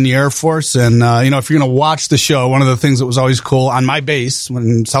 So I was in the Air Force, and if you're going to watch the show, one of the things that was always cool on my base when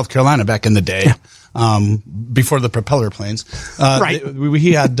in South Carolina back in the day, before the propeller planes,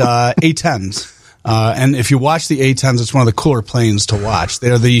 we had A-10s. And if you watch the A-10s, it's one of the cooler planes to watch.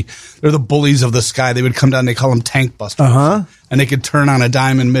 They're the bullies of the sky. They would come down. They call them tank busters. And they could turn on a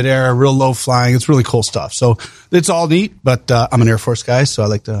dime in midair, real low flying. It's really cool stuff. So it's all neat. But I'm an Air Force guy, so I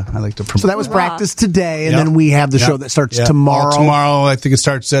like to promote. So that was practice today, and then we have the show that starts tomorrow. Tomorrow, I think it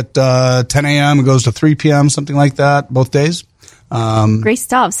starts at 10 a.m. It goes to 3 p.m., something like that, both days. Great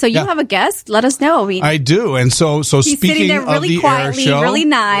stuff. So you have a guest? Let us know. I do. And so He's speaking there really of the quietly, Air Show, really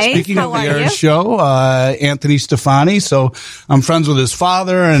nice. Speaking How of the are Air you? Show, Anthony Stefani. So I'm friends with his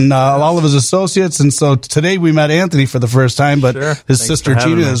father and all of his associates. And so today we met Anthony for the first time, but his sister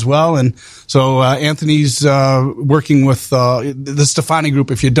Gina as well. And so Anthony's working with the Stefani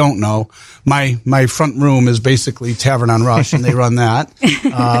Group. If you don't know, my front room is basically Tavern on Rush, and they run that.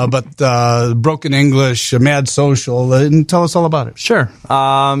 But Broken English, Mad Social, and tell us all about it. Sure.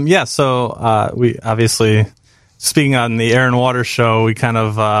 So we obviously, speaking on the Air and Water Show, we kind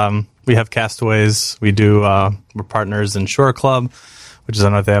of we have Castaways. We do we're partners in Shore Club, which is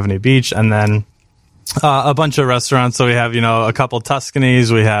on North Avenue Beach, and then a bunch of restaurants. So we have a couple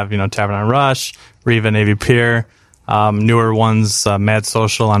Tuscany's. We have Tavern on Rush, Riva Navy Pier. Newer ones, Mad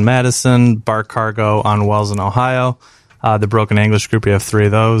Social on Madison, Bar Cargo on Wells in Ohio. The Broken English Group, we have 3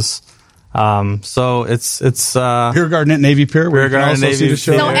 of those. So it's Beer Garden at Navy Pier. Beer Garden at Navy Pier.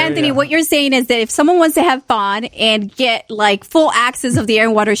 So, Anthony, what you're saying is that if someone wants to have fun and get like full access of the Air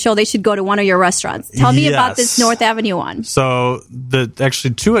and Water Show, they should go to one of your restaurants. Tell me about this North Avenue one. So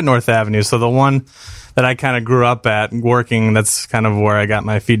actually 2 at North Avenue. So the one that I kind of grew up at working, that's kind of where I got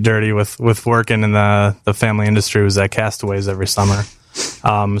my feet dirty with working in the family industry, was at Castaways every summer.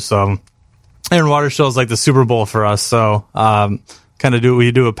 So Air and Water Show is like the Super Bowl for us. So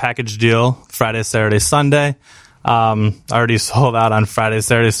we do a package deal Friday, Saturday, Sunday. Already sold out on Friday,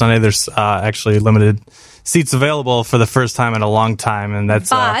 Saturday, Sunday. There's actually limited seats available for the first time in a long time, and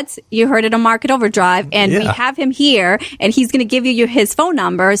that's. But you heard it on Market Overdrive, and we have him here, and he's going to give you his phone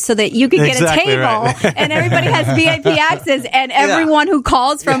number so that you can get a table, and everybody has VIP access, and everyone who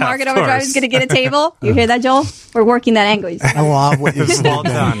calls from Market Overdrive is going to get a table. You hear that, Joel? We're working that angle. I love what you said. Well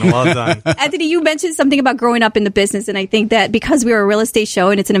done. Anthony, you mentioned something about growing up in the business, and I think that because we're a real estate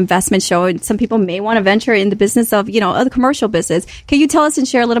show and it's an investment show, and some people may want to venture in the business of the commercial business. Can you tell us and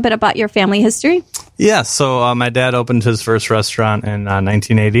share a little bit about your family history? Yeah, so my dad opened his first restaurant in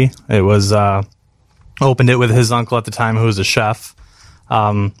 1980. It was opened it with his uncle at the time, who was a chef.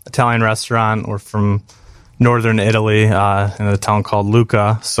 Italian restaurant. We're from northern Italy in a town called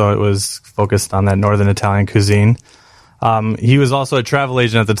Lucca, so it was focused on that northern Italian cuisine. He was also a travel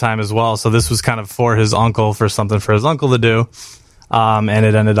agent at the time as well, so this was kind of for something for his uncle to do, and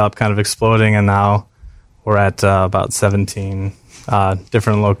it ended up kind of exploding, and now we're at about 17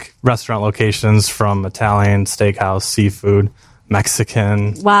 different restaurant locations, from Italian, steakhouse, seafood,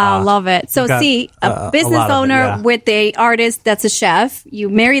 Mexican. Wow, love it. So a business owner with a artist that's a chef, you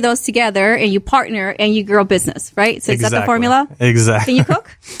marry those together and you partner and you grow business, right? So is that the formula? Exactly. Can you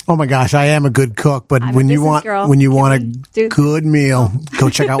cook? Oh my gosh, I am a good cook, but when you want a good meal, go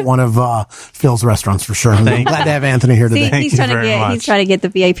check out one of Phil's restaurants for sure. I'm glad to have Anthony here today. He's trying to get the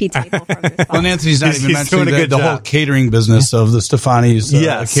VIP table from this. Well, and Anthony's not even mentioning the whole catering business of the Stefani's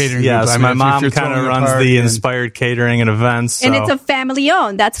catering. Yes, my mom kind of runs the Inspired Catering and events. And it's a family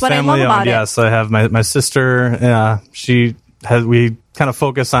owned. That's what I love about it. Yes, I have my sister. We kind of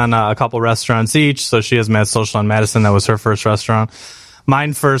focus on a couple restaurants each. So she has Mad Social on Madison. That was her first restaurant.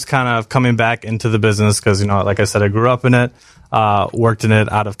 Mine first, kind of coming back into the business because like I said, I grew up in it, worked in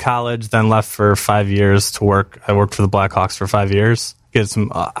it out of college, then left for 5 years to work. I worked for the Blackhawks for 5 years, get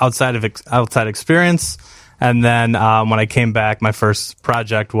some outside experience, and then when I came back, my first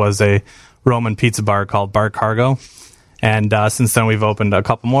project was a Roman pizza bar called Bar Cargo. And since then, we've opened a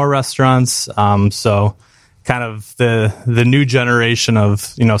couple more restaurants. So kind of the new generation of,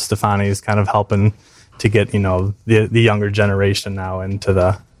 Stefani is kind of helping to get, the younger generation now into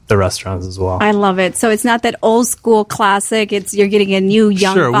the restaurants as well. I love it. So it's not that old school classic. You're getting a new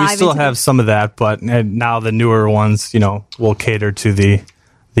young vibe. Sure, we still have some of that, but now the newer ones, will cater to the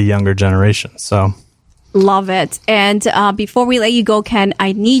younger generation. So. Love it. And before we let you go, Ken,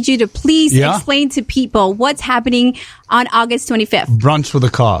 I need you to please explain to people what's happening on August 25th. Brunch with a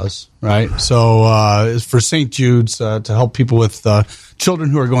Cause, right? So it's for St. Jude's to help people with children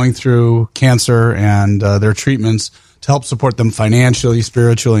who are going through cancer and their treatments, to help support them financially,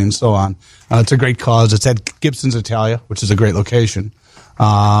 spiritually, and so on. It's a great cause. It's at Gibson's Italia, which is a great location.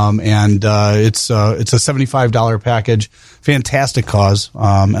 And it's a $75 package. Fantastic cause.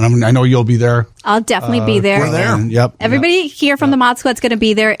 And I know you'll be there. I'll definitely be there. We're there. Yep. Everybody here from the Mod Squad's going to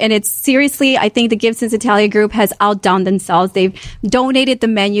be there. And it's seriously, I think the Gibson's Italia group has outdone themselves. They've donated the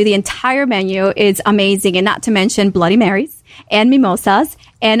menu. The entire menu is amazing. And not to mention Bloody Marys and mimosas.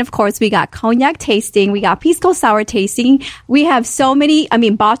 And of course, we got cognac tasting. We got pisco sour tasting. We have so many,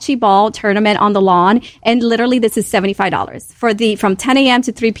 bocce ball tournament on the lawn. And literally, this is $75 from 10 a.m.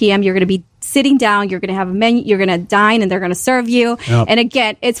 to 3 p.m. You're going to be sitting down. You're going to have a menu. You're going to dine, and they're going to serve you. Yep. And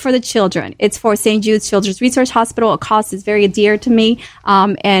again, it's for the children. It's for St. Jude's Children's Research Hospital. A cost is very dear to me.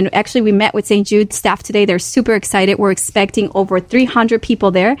 And actually, we met with St. Jude's staff today. They're super excited. We're expecting over 300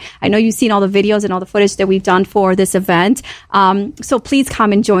 people there. I know you've seen all the videos and all the footage that we've done for this event. So please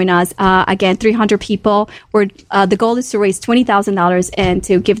come and join us. Again, 300 people. The goal is to raise $20,000 and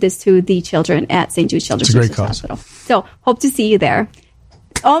to give this to the children at St. Jude's Children's Research Hospital. So hope to see you there.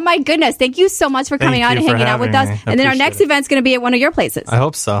 Oh my goodness. Thank you so much for coming out and hanging out with us. And then our next event's going to be at one of your places. I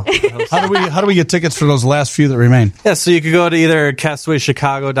hope so. How do we get tickets for those last few that remain? Yeah, so you could go to either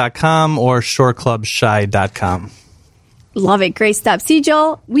CastawayChicago.com or ShoreClubShy.com. Love it. Great stuff. See,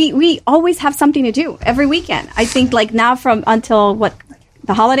 Joel, we always have something to do every weekend. I think like now until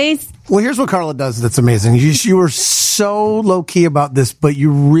the holidays. Well, here's what Carla does that's amazing. You were so low-key about this, but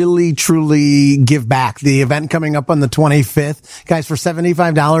you really, truly give back. The event coming up on the 25th. Guys, for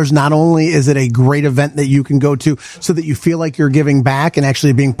 $75, not only is it a great event that you can go to so that you feel like you're giving back and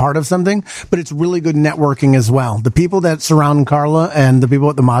actually being part of something, but it's really good networking as well. The people that surround Carla and the people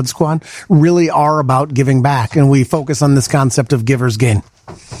at the Mod Squad really are about giving back, and we focus on this concept of giver's gain.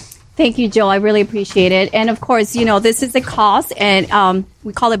 Thank you, Joel. I really appreciate it. And of course, this is a cause, and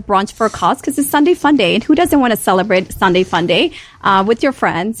we call it Brunch for a Cause because it's Sunday Fun Day. And who doesn't want to celebrate Sunday Fun Day with your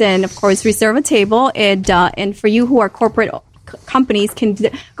friends? And of course, reserve a table. And for you who are corporate companies, can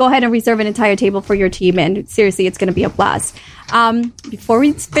go ahead and reserve an entire table for your team. And seriously, it's going to be a blast. Before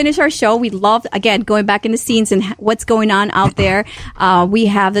we finish our show, we love, again, going back in the scenes and what's going on out there. We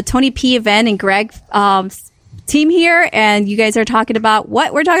have the Tony P event and Greg team here, and you guys are talking about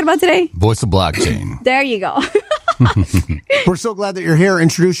what we're talking about today? Voice of Blockchain. There you go. We're so glad that you're here.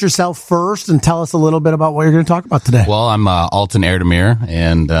 Introduce yourself first and tell us a little bit about what you're going to talk about today. Well, I'm Alton Erdemir,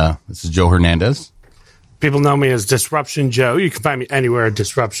 and this is Joe Hernandez. People know me as Disruption Joe. You can find me anywhere at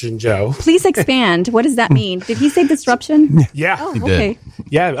Disruption Joe. Please expand. What does that mean? Did he say disruption? Yeah. Oh, okay.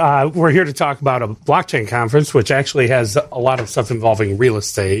 Yeah, we're here to talk about a blockchain conference, which actually has a lot of stuff involving real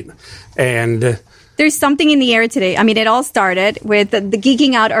estate. And there's something in the air today. It all started with the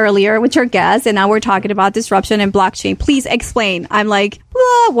geeking out earlier with your guest, and now we're talking about disruption and blockchain. Please explain. I'm like,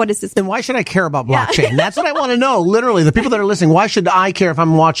 what is this? Then why should I care about blockchain? That's what I want to know. Literally, the people that are listening, why should I care if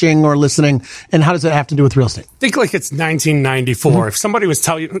I'm watching or listening? And how does it have to do with real estate? Think like it's 1994. Mm-hmm. If somebody was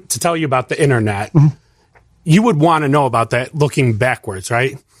tell you about the internet, you would want to know about that looking backwards,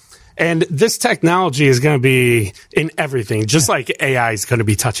 right? And this technology is going to be in everything, just like AI is going to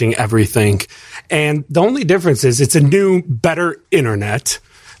be touching everything. And the only difference is it's a new, better internet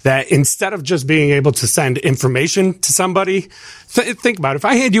that instead of just being able to send information to somebody, think about it. If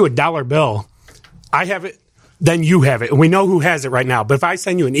I hand you a $1 bill, I have it, then you have it. And we know who has it right now. But if I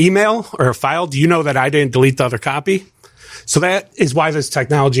send you an email or a file, do you know that I didn't delete the other copy? So that is why this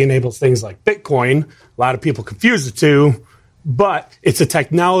technology enables things like Bitcoin. A lot of people confuse the two. But it's a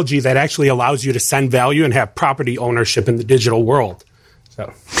technology that actually allows you to send value and have property ownership in the digital world.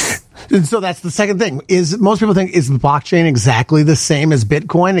 So that's the second thing. Most people think, is the blockchain exactly the same as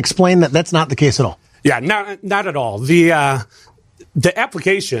Bitcoin? Explain that that's not the case at all. Yeah, not at all. The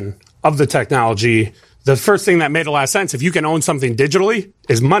application of the technology, the first thing that made a lot of sense, if you can own something digitally,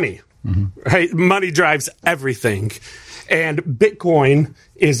 is money. Right? Money drives everything. And Bitcoin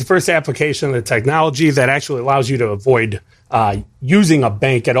is the first application of the technology that actually allows you to avoid using a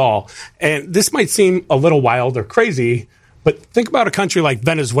bank at all. And this might seem a little wild or crazy, but think about a country like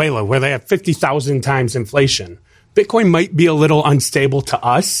Venezuela where they have 50,000 times inflation. Bitcoin might be a little unstable to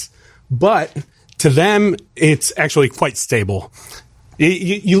us, but to them, it's actually quite stable.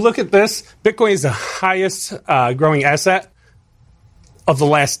 You look at this, Bitcoin is the highest growing asset of the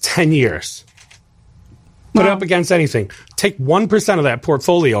last 10 years. Put it up against anything. Take 1% of that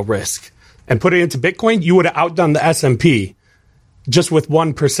portfolio risk and put it into Bitcoin, you would have outdone the S&P just with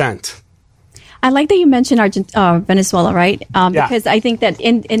 1%. I like that you mentioned Venezuela, right? Because I think that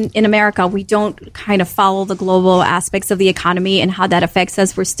in America, we don't kind of follow the global aspects of the economy and how that affects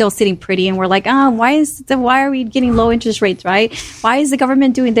us. We're still sitting pretty and we're like, why are we getting low interest rates, right? Why is the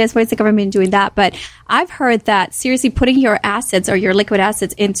government doing this? Why is the government doing that? But I've heard that seriously putting your assets or your liquid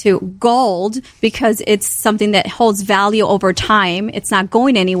assets into gold, because it's something that holds value over time. It's not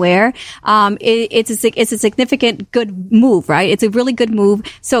going anywhere. It's a significant good move, right? It's a really good move.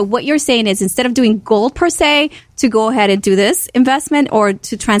 So what you're saying is, instead of doing gold per se, to go ahead and do this investment or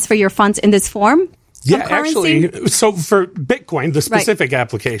to transfer your funds in this form? Yeah, actually, so for Bitcoin, the specific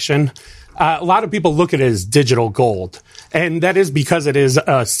application, a lot of people look at it as digital gold. And that is because it is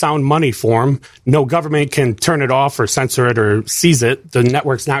a sound money form. No government can turn it off or censor it or seize it. The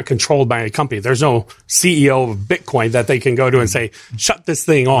network's not controlled by a company. There's no CEO of Bitcoin that they can go to and say, shut this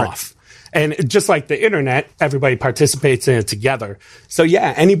thing off. And just like the internet, everybody participates in it together. So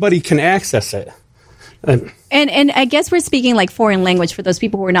yeah, anybody can access it. And I guess we're speaking like foreign language for those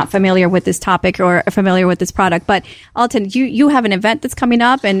people who are not familiar with this topic or familiar with this product. But Alton, you have an event that's coming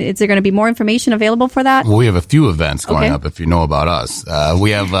up, and is there going to be more information available for that? Well, we have a few events going up, if you know about us. We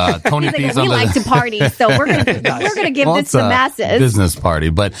have Tony P's we like to party, so we're going to give this to the masses. Business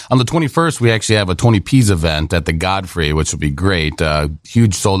party. But on the 21st, we actually have a Tony P's event at the Godfrey, which will be great.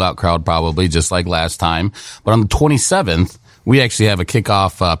 Huge sold-out crowd probably, just like last time. But on the 27th, we actually have a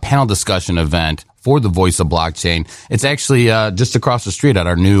kickoff panel discussion event for the Voice of Blockchain. It's actually just across the street at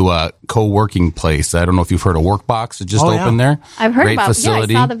our new co-working place. I don't know if you've heard of Workbox. It just opened there. I've heard Great about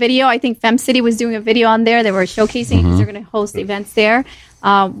facility. Yeah, I saw the video. I think FemCity was doing a video on there. They were showcasing because they're going to host events there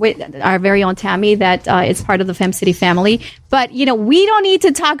with our very own Tammy that is part of the FemCity family. But, we don't need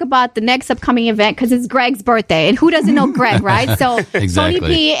to talk about the next upcoming event because it's Greg's birthday. And who doesn't know Greg, right? So Exactly. Tony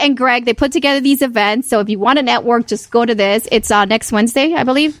P and Greg, they put together these events. So if you want to network, just go to this. It's next Wednesday, I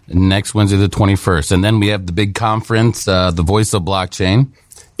believe. Next Wednesday, the 21st. And then we have the big conference, the Voice of Blockchain.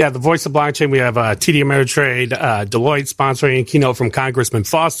 Yeah, the Voice of Blockchain. We have TD Ameritrade, Deloitte sponsoring a keynote from Congressman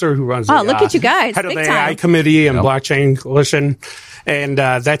Foster, who runs look at you guys. head of Big the AI time. Committee and Blockchain Coalition. And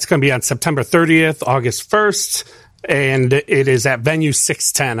that's going to be on September 30th, August 1st. And it is at venue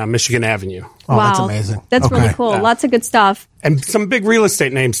 610 on Michigan Avenue. Oh, wow. that's amazing. That's really cool. Yeah. Lots of good stuff. And some big real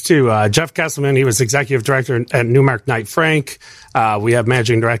estate names, too. Jeff Kesselman, he was executive director at Newmark Knight Frank. We have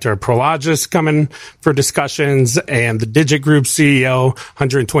managing director of Prologis coming for discussions, and the Digit Group CEO,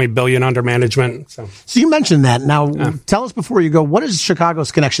 $120 billion under management. So you mentioned that. Now, tell us before you go, what is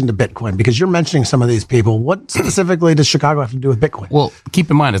Chicago's connection to Bitcoin? Because you're mentioning some of these people. What specifically does Chicago have to do with Bitcoin? Well,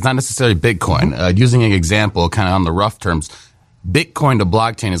 keep in mind, it's not necessarily Bitcoin. Using an example, kind of on the rough terms, Bitcoin to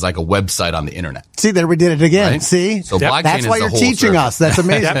blockchain is like a website on the internet. See, there we did it again. Right? See? So blockchain That's is why the you're whole teaching circle. us. That's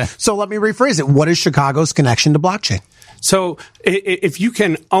amazing. So let me rephrase it. What is Chicago's connection to blockchain? So if you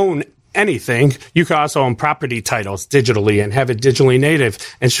can own anything, you can also own property titles digitally and have it digitally native.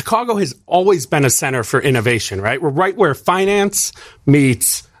 And Chicago has always been a center for innovation, right? We're right where finance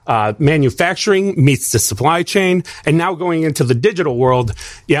meets manufacturing, meets the supply chain. And now going into the digital world,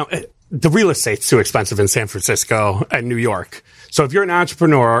 the real estate's too expensive in San Francisco and New York. So if you're an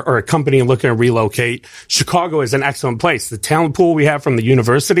entrepreneur or a company looking to relocate, Chicago is an excellent place. The talent pool we have from the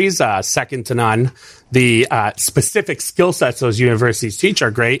universities, second to none. The specific skill sets those universities teach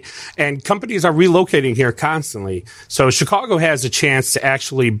are great. And companies are relocating here constantly. So Chicago has a chance to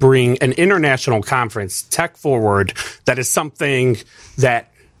actually bring an international conference, Tech Forward, that is something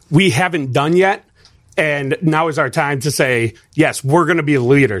that we haven't done yet. And now is our time to say, yes, we're going to be the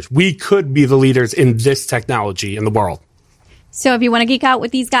leaders. We could be the leaders in this technology in the world. So if you want to geek out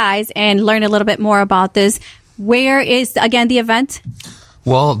with these guys and learn a little bit more about this, where is, again, the event?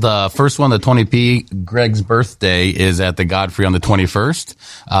 Well, the first one, the Tony P. Greg's birthday, is at the Godfrey on the 21st.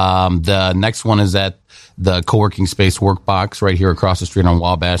 The next one is at the co-working space Workbox right here across the street on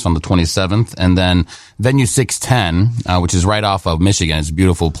Wabash on the 27th. And then venue 610, which is right off of Michigan. It's a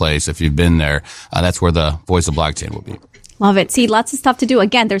beautiful place. If you've been there, that's where the Voice of Blockchain will be. Love it. See, lots of stuff to do.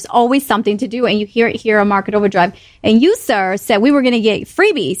 Again, there's always something to do, and you hear it here on Market Overdrive. And you, sir, said we were going to get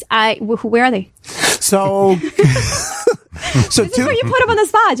freebies. Where are they? So This is where you put them on the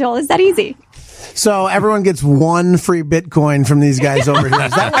spot, Joel. It's that easy. So everyone gets one free Bitcoin from these guys over here.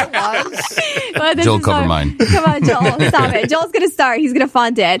 Is that what it was? Well, this Joel, is cover mine. Come on, Joel. Stop it. Joel's going to start. He's going to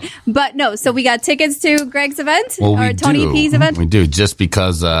fund it. But no, so we got tickets to Greg's event or Tony P's event? We do, just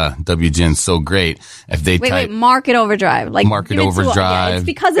because WGN's so great. If they Wait, Market Overdrive. Like Market Overdrive. Yeah, it's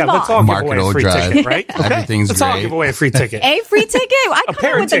because of let's all all. give Market away a free Overdrive. ticket, right? Everything's Let's all great. give away a free ticket. A free ticket? I A come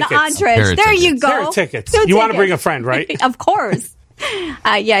pair in of with an tickets. entourage. Pair of There you tickets. go. Pair of tickets. Two You want to tickets. bring a friend, right? Of course.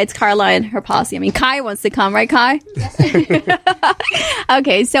 Yeah, it's Carla and her posse. I mean, Kai wants to come, right, Kai?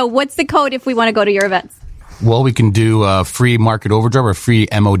 Okay, so what's the code if we want to go to your events? Well, we can do free Market Overdrive or free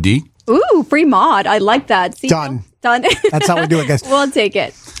MOD. Ooh, free mod. I like that. See, Done. Done. That's how we do it, guys. We'll take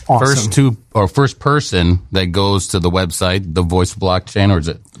it. Awesome. First person that goes to the website, the Voice of Blockchain, or is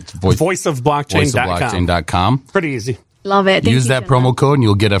it Voiceofblockchain.com. voiceofblockchain.com. Pretty easy. Love it. Thank Use you, that gentlemen. promo code and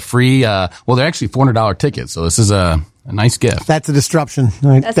you'll get a free, well, they're actually $400 tickets. So this is a nice gift. That's a disruption. All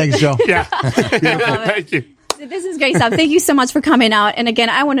right. Thanks, Joe. Yeah. Thank you. This is great stuff. Thank you so much for coming out. And again,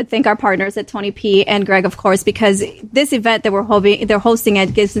 I want to thank our partners at Tony P and Greg, of course, because this event that they're hosting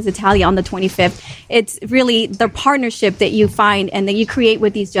at Gibson's Italia on the 25th, it's really the partnership that you find and that you create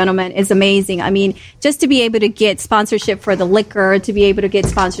with these gentlemen is amazing. I mean, just to be able to get sponsorship for the liquor, to be able to get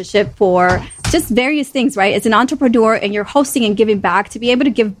sponsorship for just various things, right? As an entrepreneur and you're hosting and giving back, to be able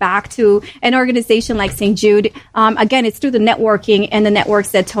to give back to an organization like St. Jude, again, it's through the networking and the networks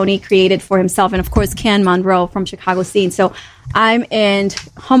that Tony created for himself. And of course, Ken Monroe from Chicago Scene. So I'm in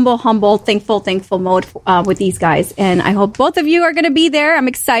humble, thankful mode with these guys. And I hope both of you are going to be there. I'm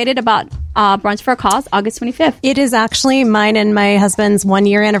excited about Brunch for a Cause, August 25th. It is actually mine and my husband's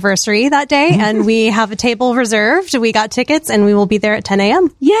 1-year anniversary that day, and we have a table reserved. We got tickets, and we will be there at 10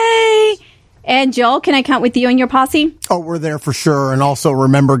 a.m. Yay! And Joel, can I count with you and your posse? Oh, we're there for sure. And also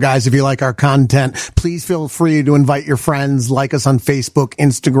remember, guys, if you like our content, please feel free to invite your friends, like us on Facebook,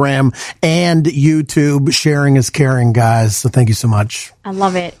 Instagram, and YouTube. Sharing is caring, guys. So thank you so much. I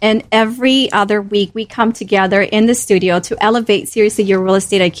love it. And every other week, we come together in the studio to elevate seriously your real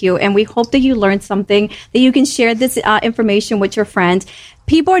estate IQ. And we hope that you learned something, that you can share this information with your friends.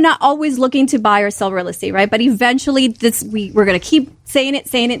 People are not always looking to buy or sell real estate, right? But eventually, we're going to keep saying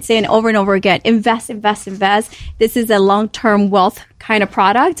it over and over again. Invest. This is a long-term wealth kind of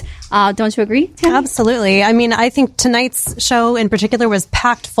product. Don't you agree, Tammy? Absolutely. I mean, I think tonight's show in particular was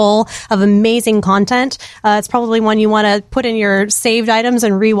packed full of amazing content. It's probably one you want to put in your saved items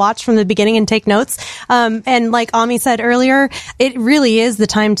and rewatch from the beginning and take notes. And like Ami said earlier, it really is the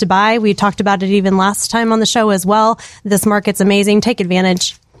time to buy. We talked about it even last time on the show as well. This market's amazing. Take advantage.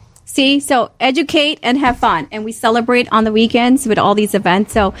 See, so educate and have fun. And we celebrate on the weekends with all these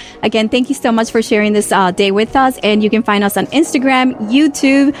events. So again, thank you so much for sharing this day with us. And you can find us on Instagram,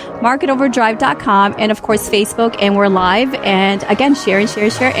 YouTube, marketoverdrive.com, and of course, Facebook. And we're live. And again, share.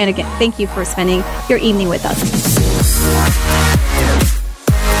 And again, thank you for spending your evening with us.